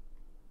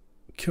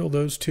 Kill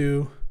those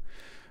 2.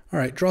 All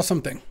right, draw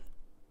something.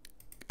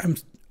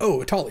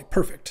 Oh, Atali,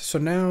 perfect. So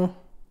now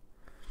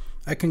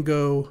I can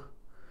go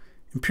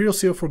Imperial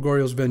Seal for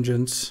Goryo's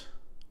Vengeance,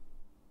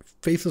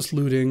 Faithless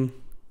Looting.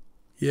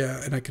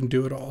 Yeah, and I can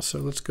do it all. So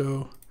let's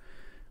go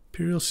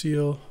Imperial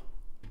Seal,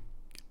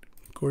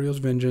 Goryo's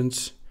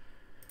Vengeance,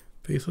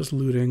 Faithless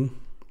Looting,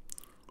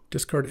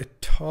 discard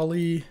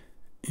Itali,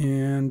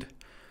 and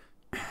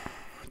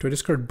do I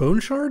discard Bone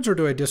Shards or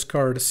do I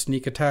discard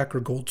Sneak Attack or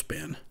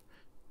Goldspan?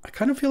 I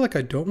kind of feel like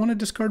I don't want to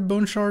discard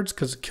Bone Shards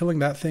because killing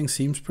that thing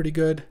seems pretty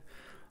good.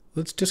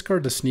 Let's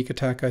discard the Sneak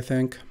Attack, I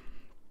think.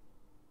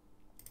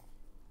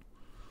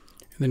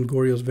 And then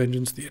Goryo's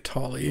Vengeance, the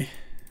Itali.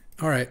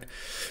 All right,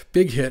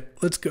 big hit.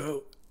 Let's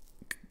go.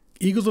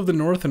 Eagles of the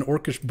North and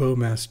Orcish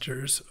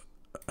Bowmasters.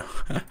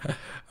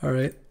 All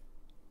right.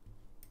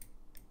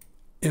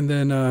 And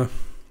then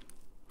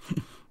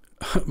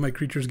my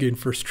creatures gain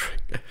first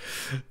strike.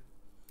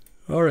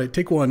 All right,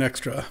 take one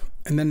extra.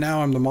 And then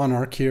now I'm the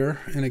Monarch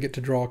here, and I get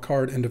to draw a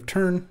card end of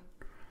turn.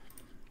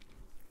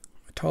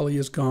 Itali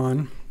is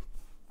gone.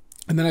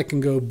 And then I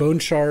can go Bone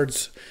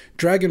Shards,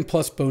 Dragon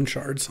plus Bone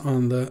Shards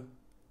on the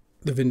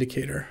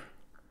Vindicator.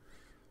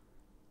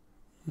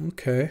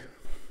 Okay.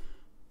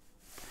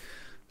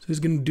 So he's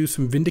going to do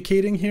some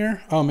Vindicating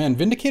here. Oh man,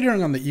 Vindicating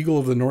on the Eagle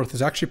of the North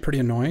is actually pretty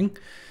annoying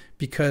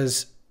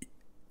because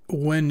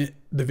when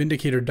the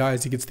Vindicator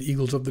dies, he gets the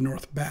Eagles of the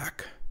North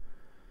back.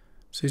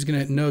 So he's going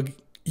to nug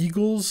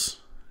Eagles.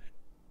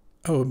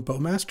 Oh,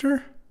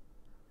 Bowmaster?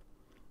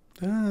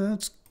 Oh,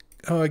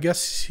 I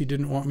guess he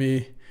didn't want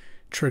me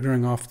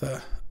triggering off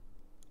the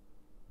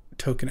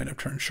token end of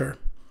turn. Sure.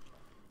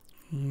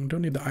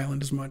 Don't need the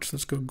island as much.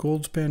 Let's go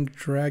Goldspan,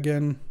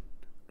 Dragon.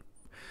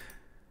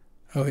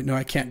 Oh, wait, no,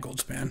 I can't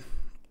Goldspan.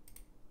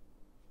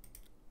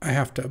 I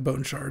have to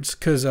Bone Shards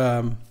because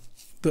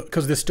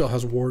this still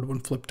has Ward when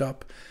flipped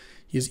up.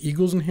 He has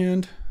Eagles in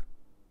hand.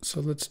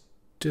 So let's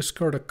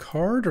discard a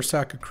card or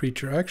sack a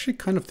creature. I actually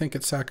kind of think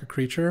it's sack a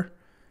creature.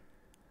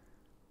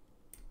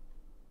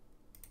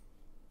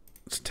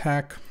 Let's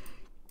attack.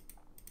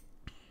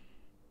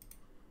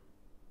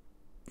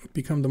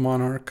 Become the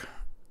Monarch.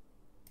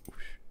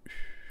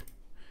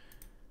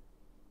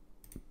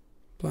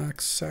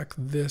 Black, sack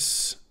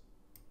this.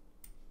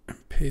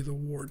 And pay the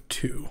Ward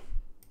 2.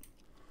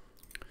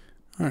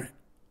 Alright.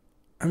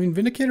 I mean,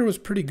 Vindicator was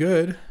pretty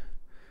good.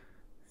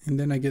 And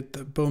then I get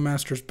the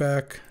Bowmasters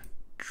back.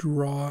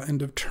 Draw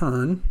end of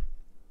turn.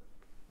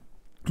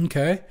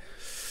 Okay.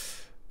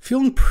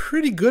 Feeling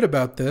pretty good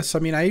about this. I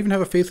mean, I even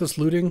have a Faithless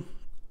Looting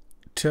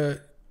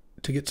to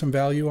get some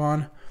value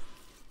on.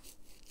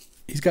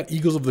 He's got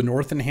Eagles of the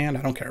North in hand.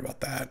 I don't care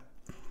about that.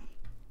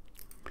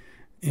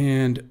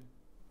 And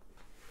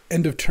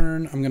end of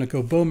turn, I'm going to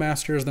go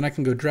Bowmasters. Then I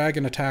can go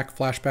Dragon, attack,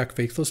 flashback,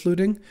 Faithless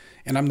Looting.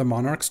 And I'm the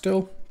Monarch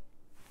still.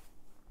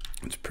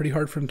 It's pretty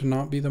hard for him to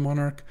not be the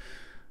Monarch.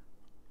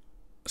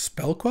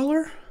 Spell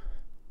Queller?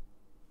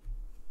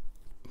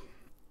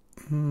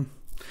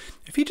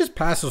 If he just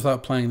passes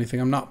without playing anything,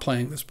 I'm not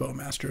playing this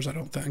Bowmasters, I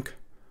don't think.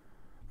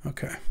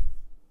 Okay.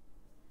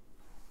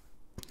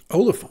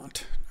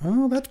 Oliphant.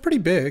 Oh, that's pretty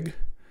big.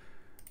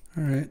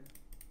 All right.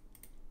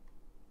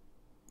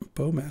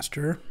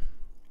 Bowmaster.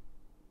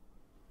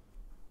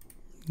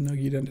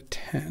 Nuggy down to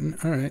 10.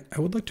 All right. I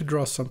would like to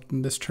draw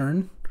something this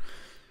turn.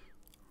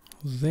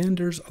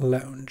 Xander's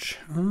Lounge.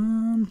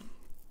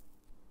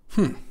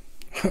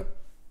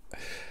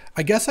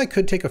 I guess I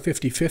could take a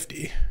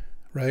 50-50,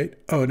 right?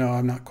 Oh, no,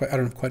 I'm not quite. I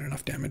don't have quite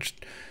enough damage.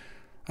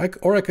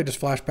 Or I could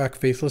just flashback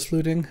Faithless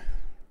Looting.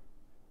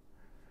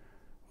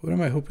 What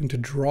am I hoping to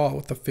draw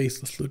with the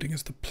Faithless Looting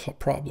is the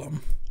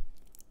problem.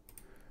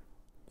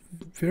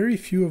 Very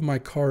few of my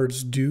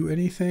cards do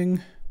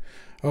anything.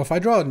 Oh, if I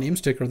draw a name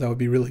sticker, that would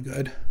be really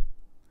good.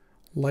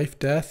 Life,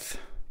 Death.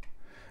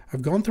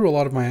 I've gone through a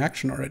lot of my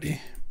action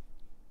already.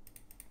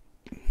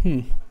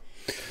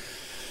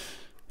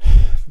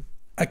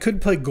 I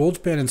could play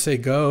Goldspan and say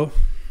go.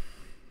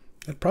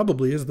 That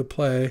probably is the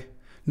play.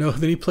 No,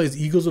 then he plays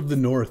Eagles of the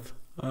North.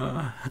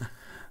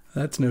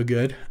 That's no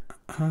good.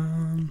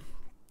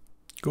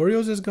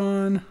 Goryo's is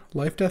gone.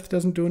 Life Death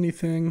doesn't do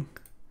anything.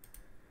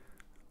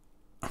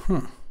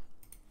 I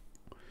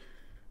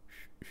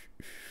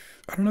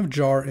don't have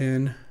Jar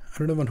in. I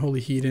don't have Unholy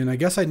Heat in. I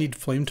guess I need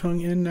Flame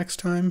Tongue in next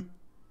time.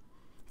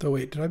 Though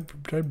wait, did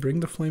I bring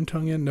the Flame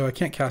Tongue in? No, I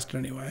can't cast it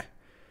anyway.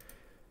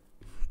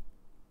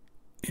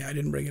 Yeah, I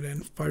didn't bring it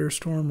in.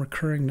 Firestorm,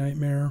 Recurring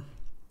Nightmare.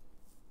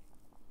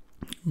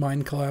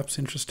 Mind Collapse,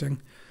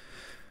 interesting.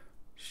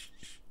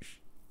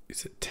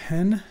 Is it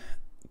 10?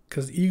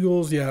 Because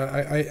Eagles,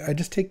 yeah, I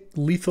just take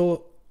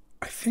lethal.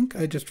 I think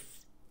I just...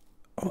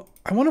 Oh,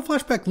 I want to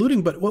flashback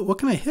Looting, but what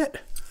can I hit?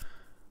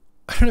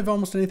 I don't have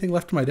almost anything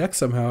left in my deck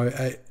somehow.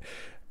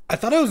 I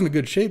thought I was in a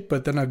good shape,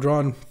 but then I've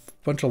drawn a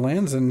bunch of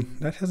lands, and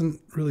that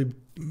hasn't really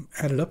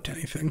added up to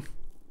anything.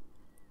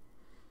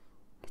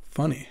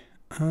 Funny.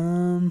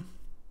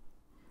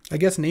 I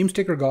guess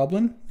Namesticker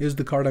Goblin is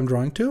the card I'm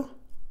drawing to.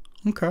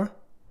 Okay.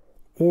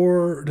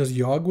 Or does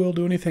Yogg-Will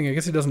do anything? I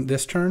guess it doesn't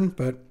this turn,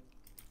 but...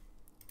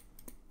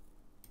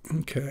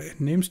 Okay,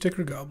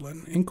 Namesticker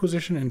Goblin,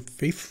 Inquisition, and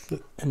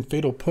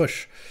Fatal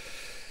Push.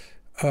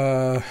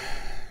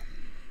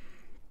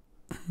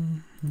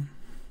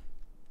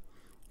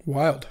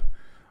 Wild.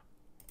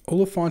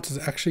 Oliphant is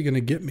actually going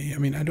to get me. I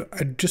mean,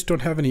 I just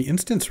don't have any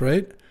instants,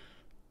 right?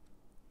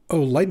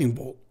 Oh, Lightning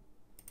Bolt.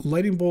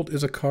 Lightning Bolt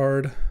is a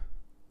card.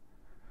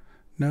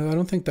 No, I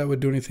don't think that would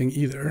do anything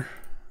either.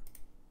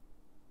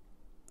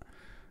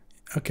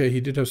 Okay,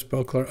 he did have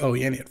Spell Clear. Oh,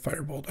 yeah, and he had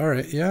Firebolt. All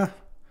right, yeah.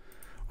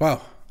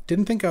 Wow,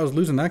 didn't think I was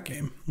losing that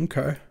game.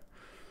 Okay.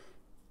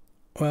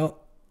 Well,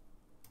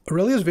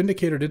 Aurelia's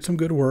Vindicator did some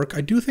good work.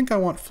 I do think I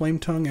want Flame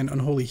Tongue and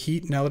Unholy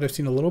Heat now that I've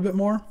seen a little bit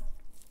more.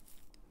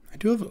 I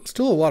do have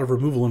still a lot of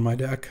removal in my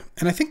deck.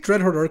 And I think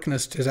Dreadhorde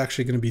Arcanist is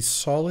actually going to be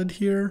solid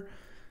here.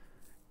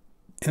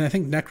 And I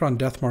think Necron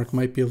Deathmark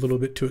might be a little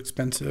bit too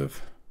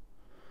expensive.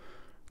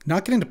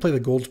 Not getting to play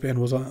the Goldspan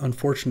was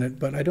unfortunate,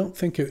 but I don't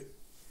think it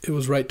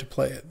was right to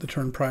play it the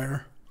turn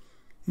prior.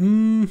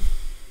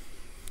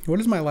 What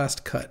is my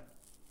last cut?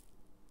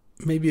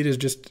 Maybe it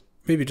just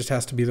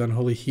has to be the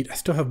Unholy Heat. I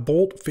still have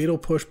Bolt, Fatal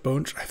Push,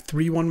 Bone. I have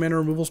 3 1-mana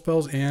removal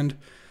spells and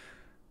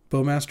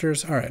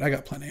Bowmasters. All right, I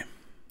got plenty.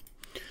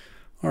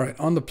 All right,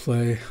 on the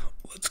play.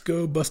 Let's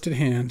go Busted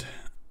Hand.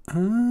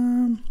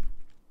 I'm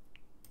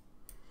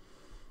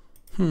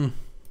going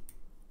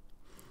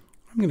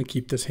to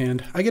keep this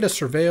hand. I get a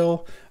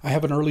Surveil. I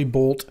have an early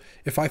Bolt.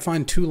 If I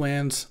find 2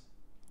 lands,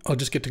 I'll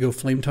just get to go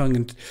Flame Tongue.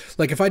 And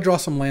like if I draw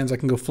some lands, I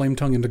can go Flame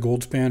Tongue into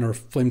Goldspan or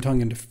Flame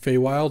Tongue into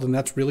Feywild, and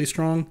that's really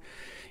strong.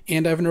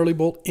 And I have an early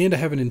Bolt, and I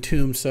have an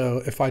Entomb,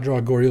 so if I draw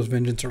Goryo's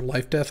Vengeance or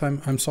Life Death,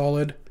 I'm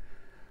solid.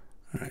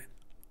 All right.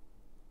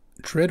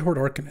 Dreadhorde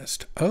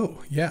Arcanist.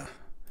 Oh, yeah.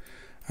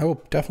 I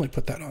will definitely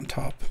put that on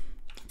top.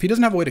 If he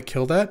doesn't have a way to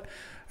kill that,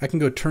 I can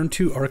go turn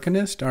 2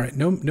 Arcanist. All right,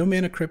 no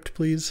Mana Crypt,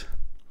 please.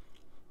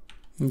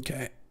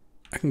 Okay.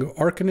 I can go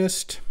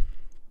Arcanist.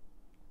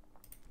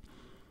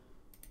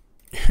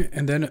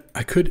 And then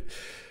I could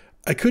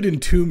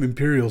Entomb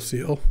Imperial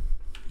Seal.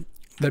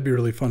 That'd be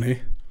really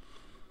funny.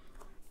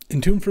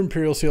 Entomb for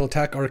Imperial Seal,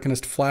 attack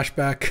Arcanist,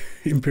 flashback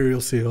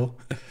Imperial Seal.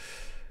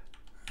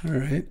 All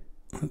right,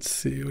 let's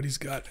see what he's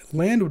got.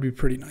 Land would be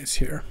pretty nice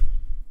here.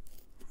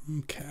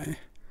 Okay.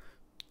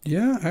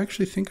 Yeah, I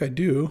actually think I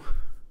do.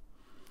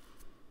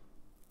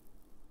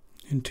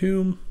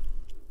 Entomb.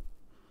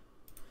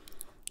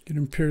 Get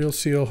Imperial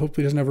Seal.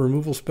 Hopefully he doesn't have a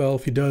removal spell.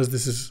 If he does,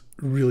 this is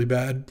really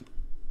bad.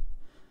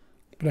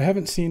 But I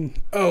haven't seen...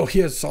 Oh, he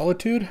has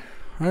Solitude?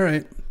 All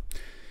right.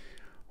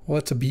 Well,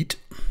 that's a beat.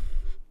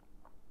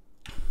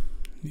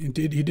 He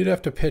did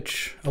have to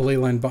pitch a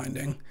Leyline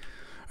Binding.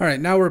 All right,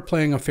 now we're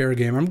playing a fair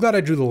game. I'm glad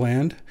I drew the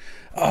land.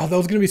 Oh, that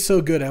was going to be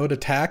so good. I would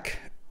attack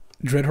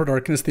Dreadhorde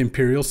Arcanist, the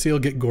Imperial Seal,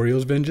 get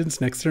Goryo's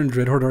Vengeance. Next turn,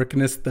 Dreadhorde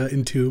Arcanist, the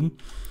Entomb.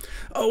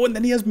 Oh, and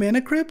then he has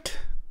Mana Crypt?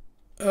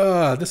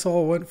 This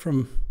all went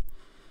from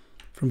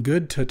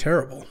good to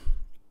terrible.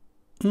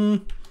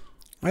 I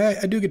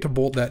do get to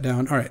bolt that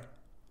down. All right.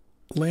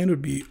 Land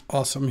would be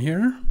awesome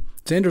here.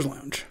 Xander's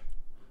Lounge.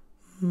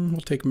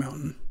 We'll take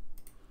Mountain.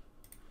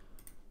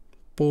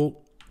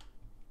 Bolt.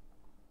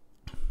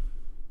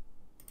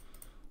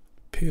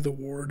 Pay the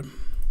ward.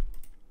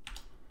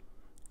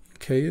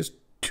 Okay, is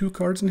 2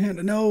 cards in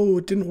hand. No,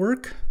 it didn't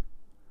work.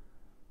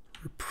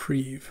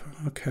 Reprieve.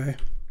 Okay.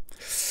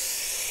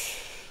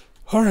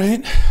 All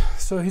right.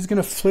 So he's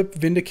going to flip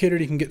Vindicator.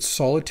 He can get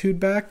Solitude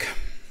back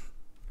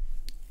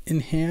in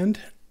hand.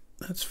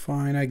 That's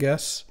fine, I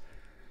guess.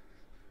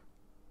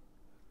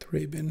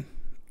 Thraben.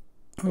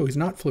 Oh, he's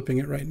not flipping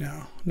it right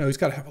now. No, he's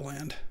got to have a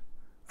land.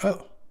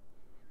 Oh.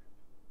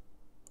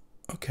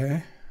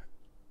 Okay.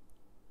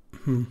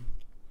 I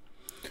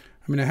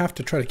mean, I have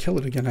to try to kill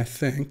it again, I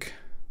think.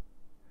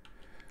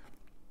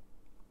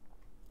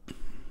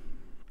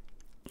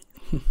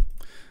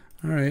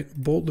 All right,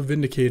 bolt the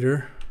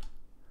Vindicator.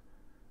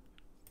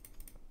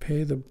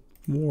 Pay the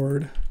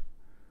ward.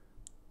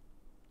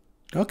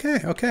 Okay,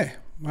 okay.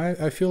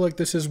 I feel like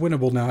this is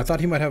winnable now. I thought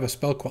he might have a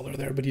Spell Queller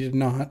there, but he did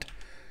not.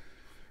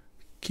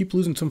 Keep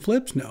losing some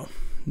flips? No,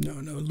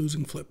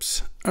 losing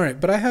flips. All right,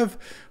 but I have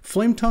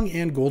Flame Tongue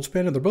and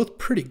Goldspan, and they're both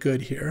pretty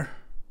good here.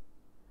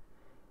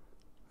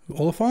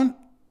 Oliphant?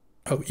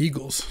 Oh,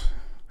 Eagles.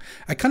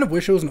 I kind of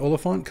wish it was an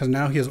Oliphant, because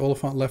now he has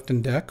Oliphant left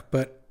in deck,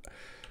 but...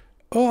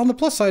 Oh, on the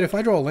plus side, if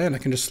I draw a land, I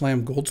can just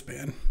slam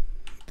Goldspan.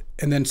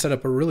 And then set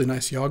up a really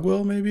nice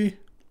Yogwill, maybe?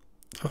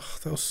 Oh,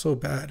 that was so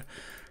bad.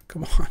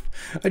 Come on.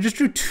 I just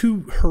drew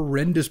 2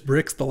 horrendous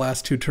bricks the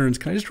last 2 turns.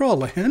 Can I just draw a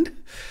land?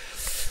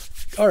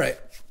 All right.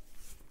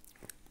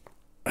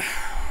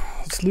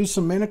 Let's lose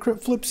some Mana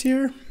Crypt flips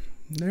here.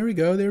 There we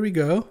go, there we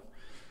go.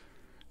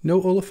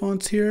 No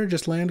Oliphants here,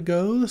 just land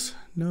goes.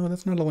 No,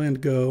 that's not a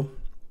land go.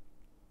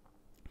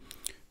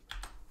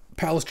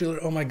 Palace Jailer,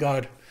 oh my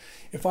god.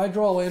 If I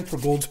draw a land for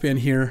Goldspan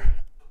here,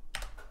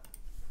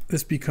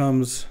 this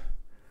becomes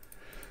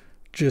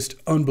just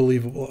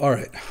unbelievable. All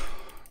right.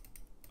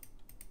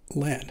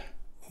 Land.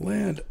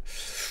 Land.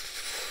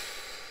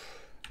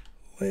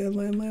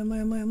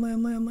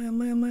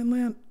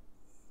 Land.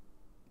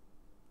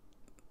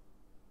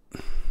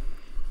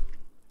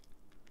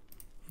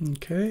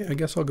 Okay, I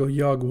guess I'll go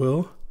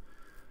Yogwill.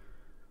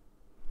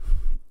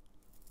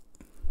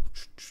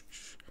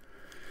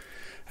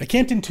 I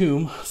can't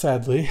entomb,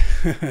 sadly,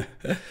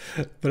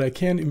 but I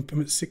can,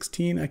 I'm at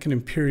 16, I can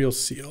Imperial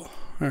Seal.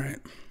 All right.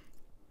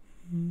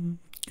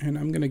 And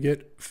I'm going to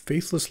get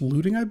Faithless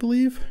Looting, I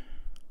believe.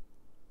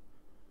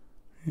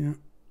 Yeah.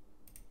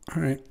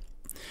 All right.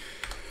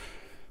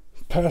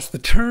 Pass the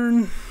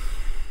turn.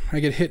 I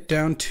get hit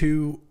down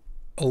to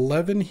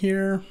 11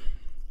 here.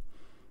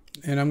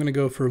 And I'm going to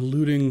go for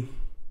Looting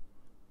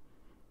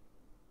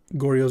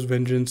Goryo's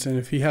Vengeance. And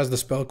if he has the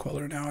Spell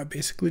Queller now, I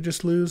basically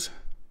just lose.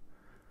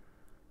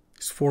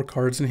 He's 4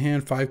 cards in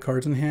hand, 5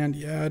 cards in hand.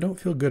 Yeah, I don't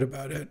feel good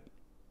about it.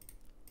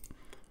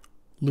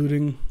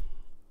 Looting.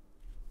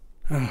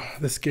 Oh,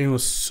 this game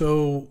was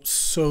so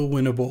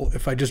winnable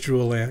if I just drew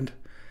a land.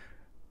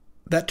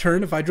 That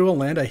turn, if I drew a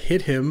land, I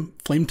hit him.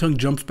 Flame Tongue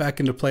jumps back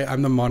into play.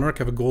 I'm the Monarch. I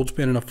have a Gold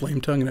Spin and a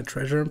Flame Tongue and a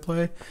Treasure in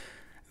play.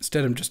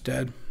 Instead, I'm just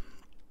dead.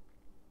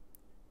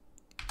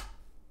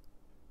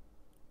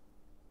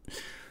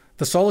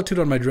 The Solitude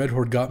on my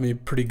Dreadhorde got me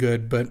pretty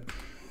good, but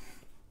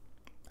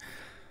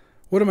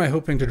what am I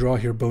hoping to draw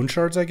here? Bone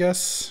Shards, I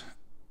guess.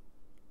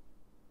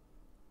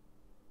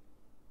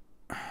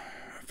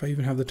 If I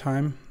even have the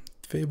time.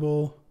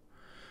 Fable.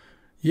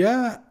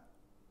 Yeah.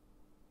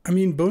 I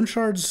mean, Bone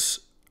Shards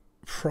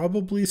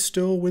probably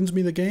still wins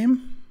me the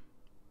game,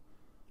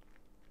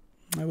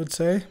 I would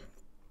say.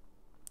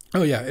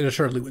 Oh yeah, it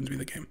assuredly wins me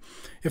the game.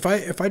 If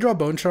I draw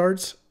Bone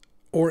Shards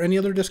or any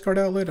other discard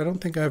outlet, I don't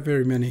think I have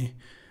very many,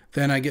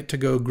 then I get to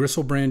go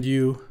Gristlebrand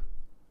you.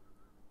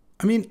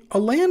 I mean, a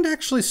land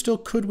actually still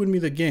could win me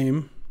the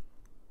game.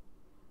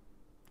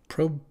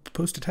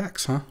 Post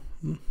attacks, huh?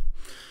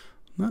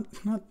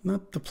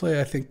 Not the play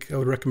I think I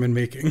would recommend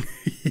making.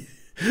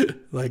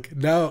 Like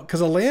now,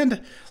 because a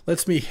land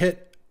lets me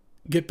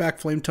get back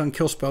Flame Tongue,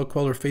 kill Spell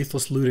Queller,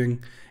 Faithless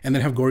Looting, and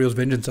then have Goryo's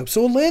Vengeance up.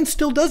 So a land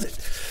still does it.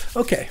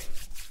 Okay,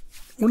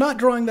 we're not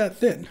drawing that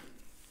thin.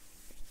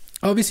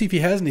 Obviously, if he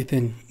has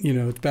anything, you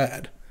know, it's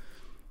bad.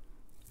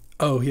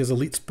 Oh, he has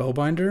Elite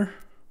Spellbinder.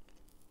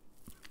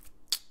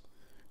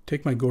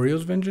 Take my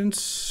Goryo's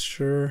Vengeance,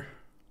 sure.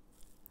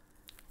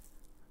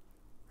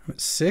 I'm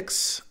at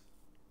 6.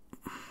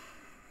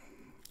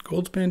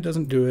 Goldspan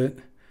doesn't do it.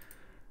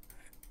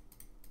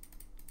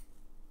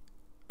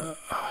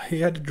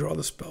 He had to draw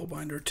the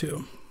Spellbinder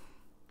too.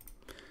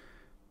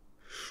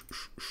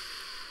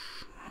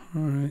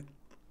 All right,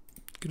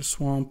 get a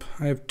swamp.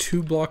 I have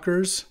 2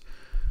 blockers,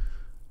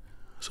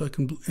 so I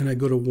can, and I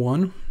go to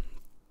 1.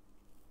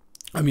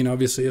 I mean,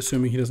 obviously,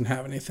 assuming he doesn't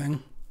have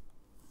anything,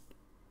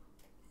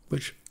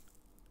 which,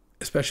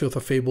 especially with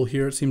a Fable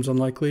here, it seems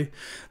unlikely.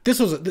 This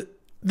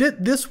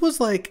was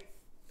like,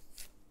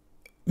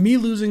 me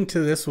losing to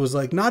this was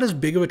like not as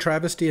big of a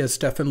travesty as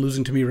Stefan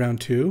losing to me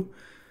round 2,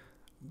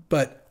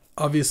 but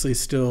obviously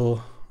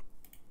still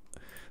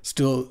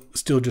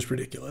just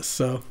ridiculous.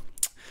 So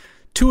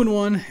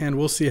 2-1, and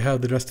we'll see how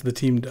the rest of the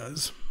team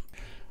does.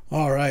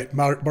 All right,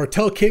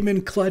 Martel came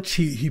in clutch.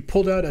 He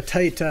pulled out a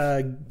tight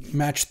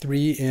match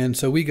 3, and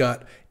so we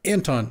got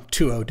Anton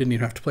 2-0. Didn't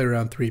even have to play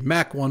round 3.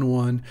 Mac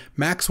 1-1,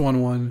 Max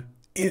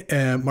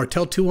 1-1,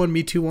 Martel 2-1,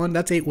 me 2-1.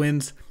 That's 8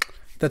 wins.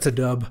 That's a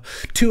dub.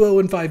 2-0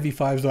 and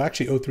 5v5s. So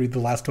actually 0-3, the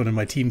last one in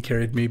my team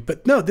carried me.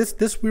 But no,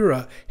 this we were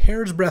a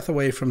hair's breadth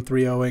away from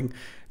 3-0ing.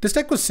 This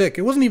deck was sick.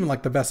 It wasn't even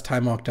like the best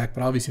Time Walk deck,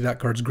 but obviously that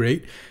card's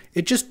great.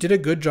 It just did a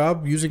good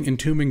job using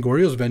Entombing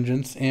Goryo's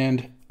Vengeance,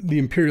 and the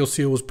Imperial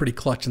Seal was pretty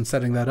clutch in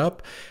setting that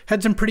up.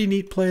 Had some pretty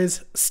neat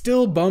plays.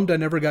 Still bummed I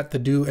never got to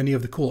do any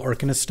of the cool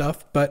Arcanist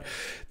stuff, but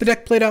the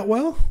deck played out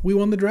well. We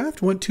won the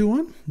draft, went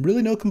 2-1.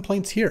 Really no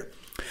complaints here.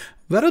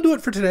 That'll do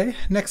it for today.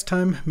 Next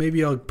time,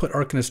 maybe I'll put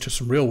Arcanist to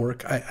some real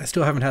work. I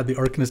still haven't had the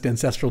Arcanist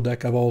Ancestral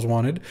deck I've always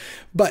wanted.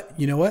 But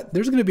you know what?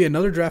 There's going to be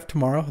another draft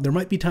tomorrow. There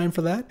might be time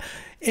for that.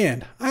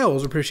 And I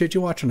always appreciate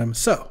you watching them.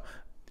 So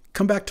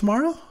come back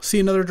tomorrow,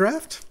 see another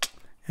draft,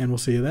 and we'll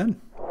see you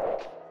then.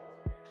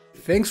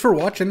 Thanks for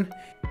watching.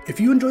 If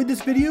you enjoyed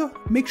this video,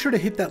 make sure to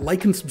hit that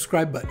like and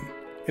subscribe button.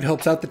 It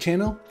helps out the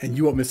channel, and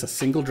you won't miss a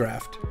single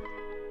draft.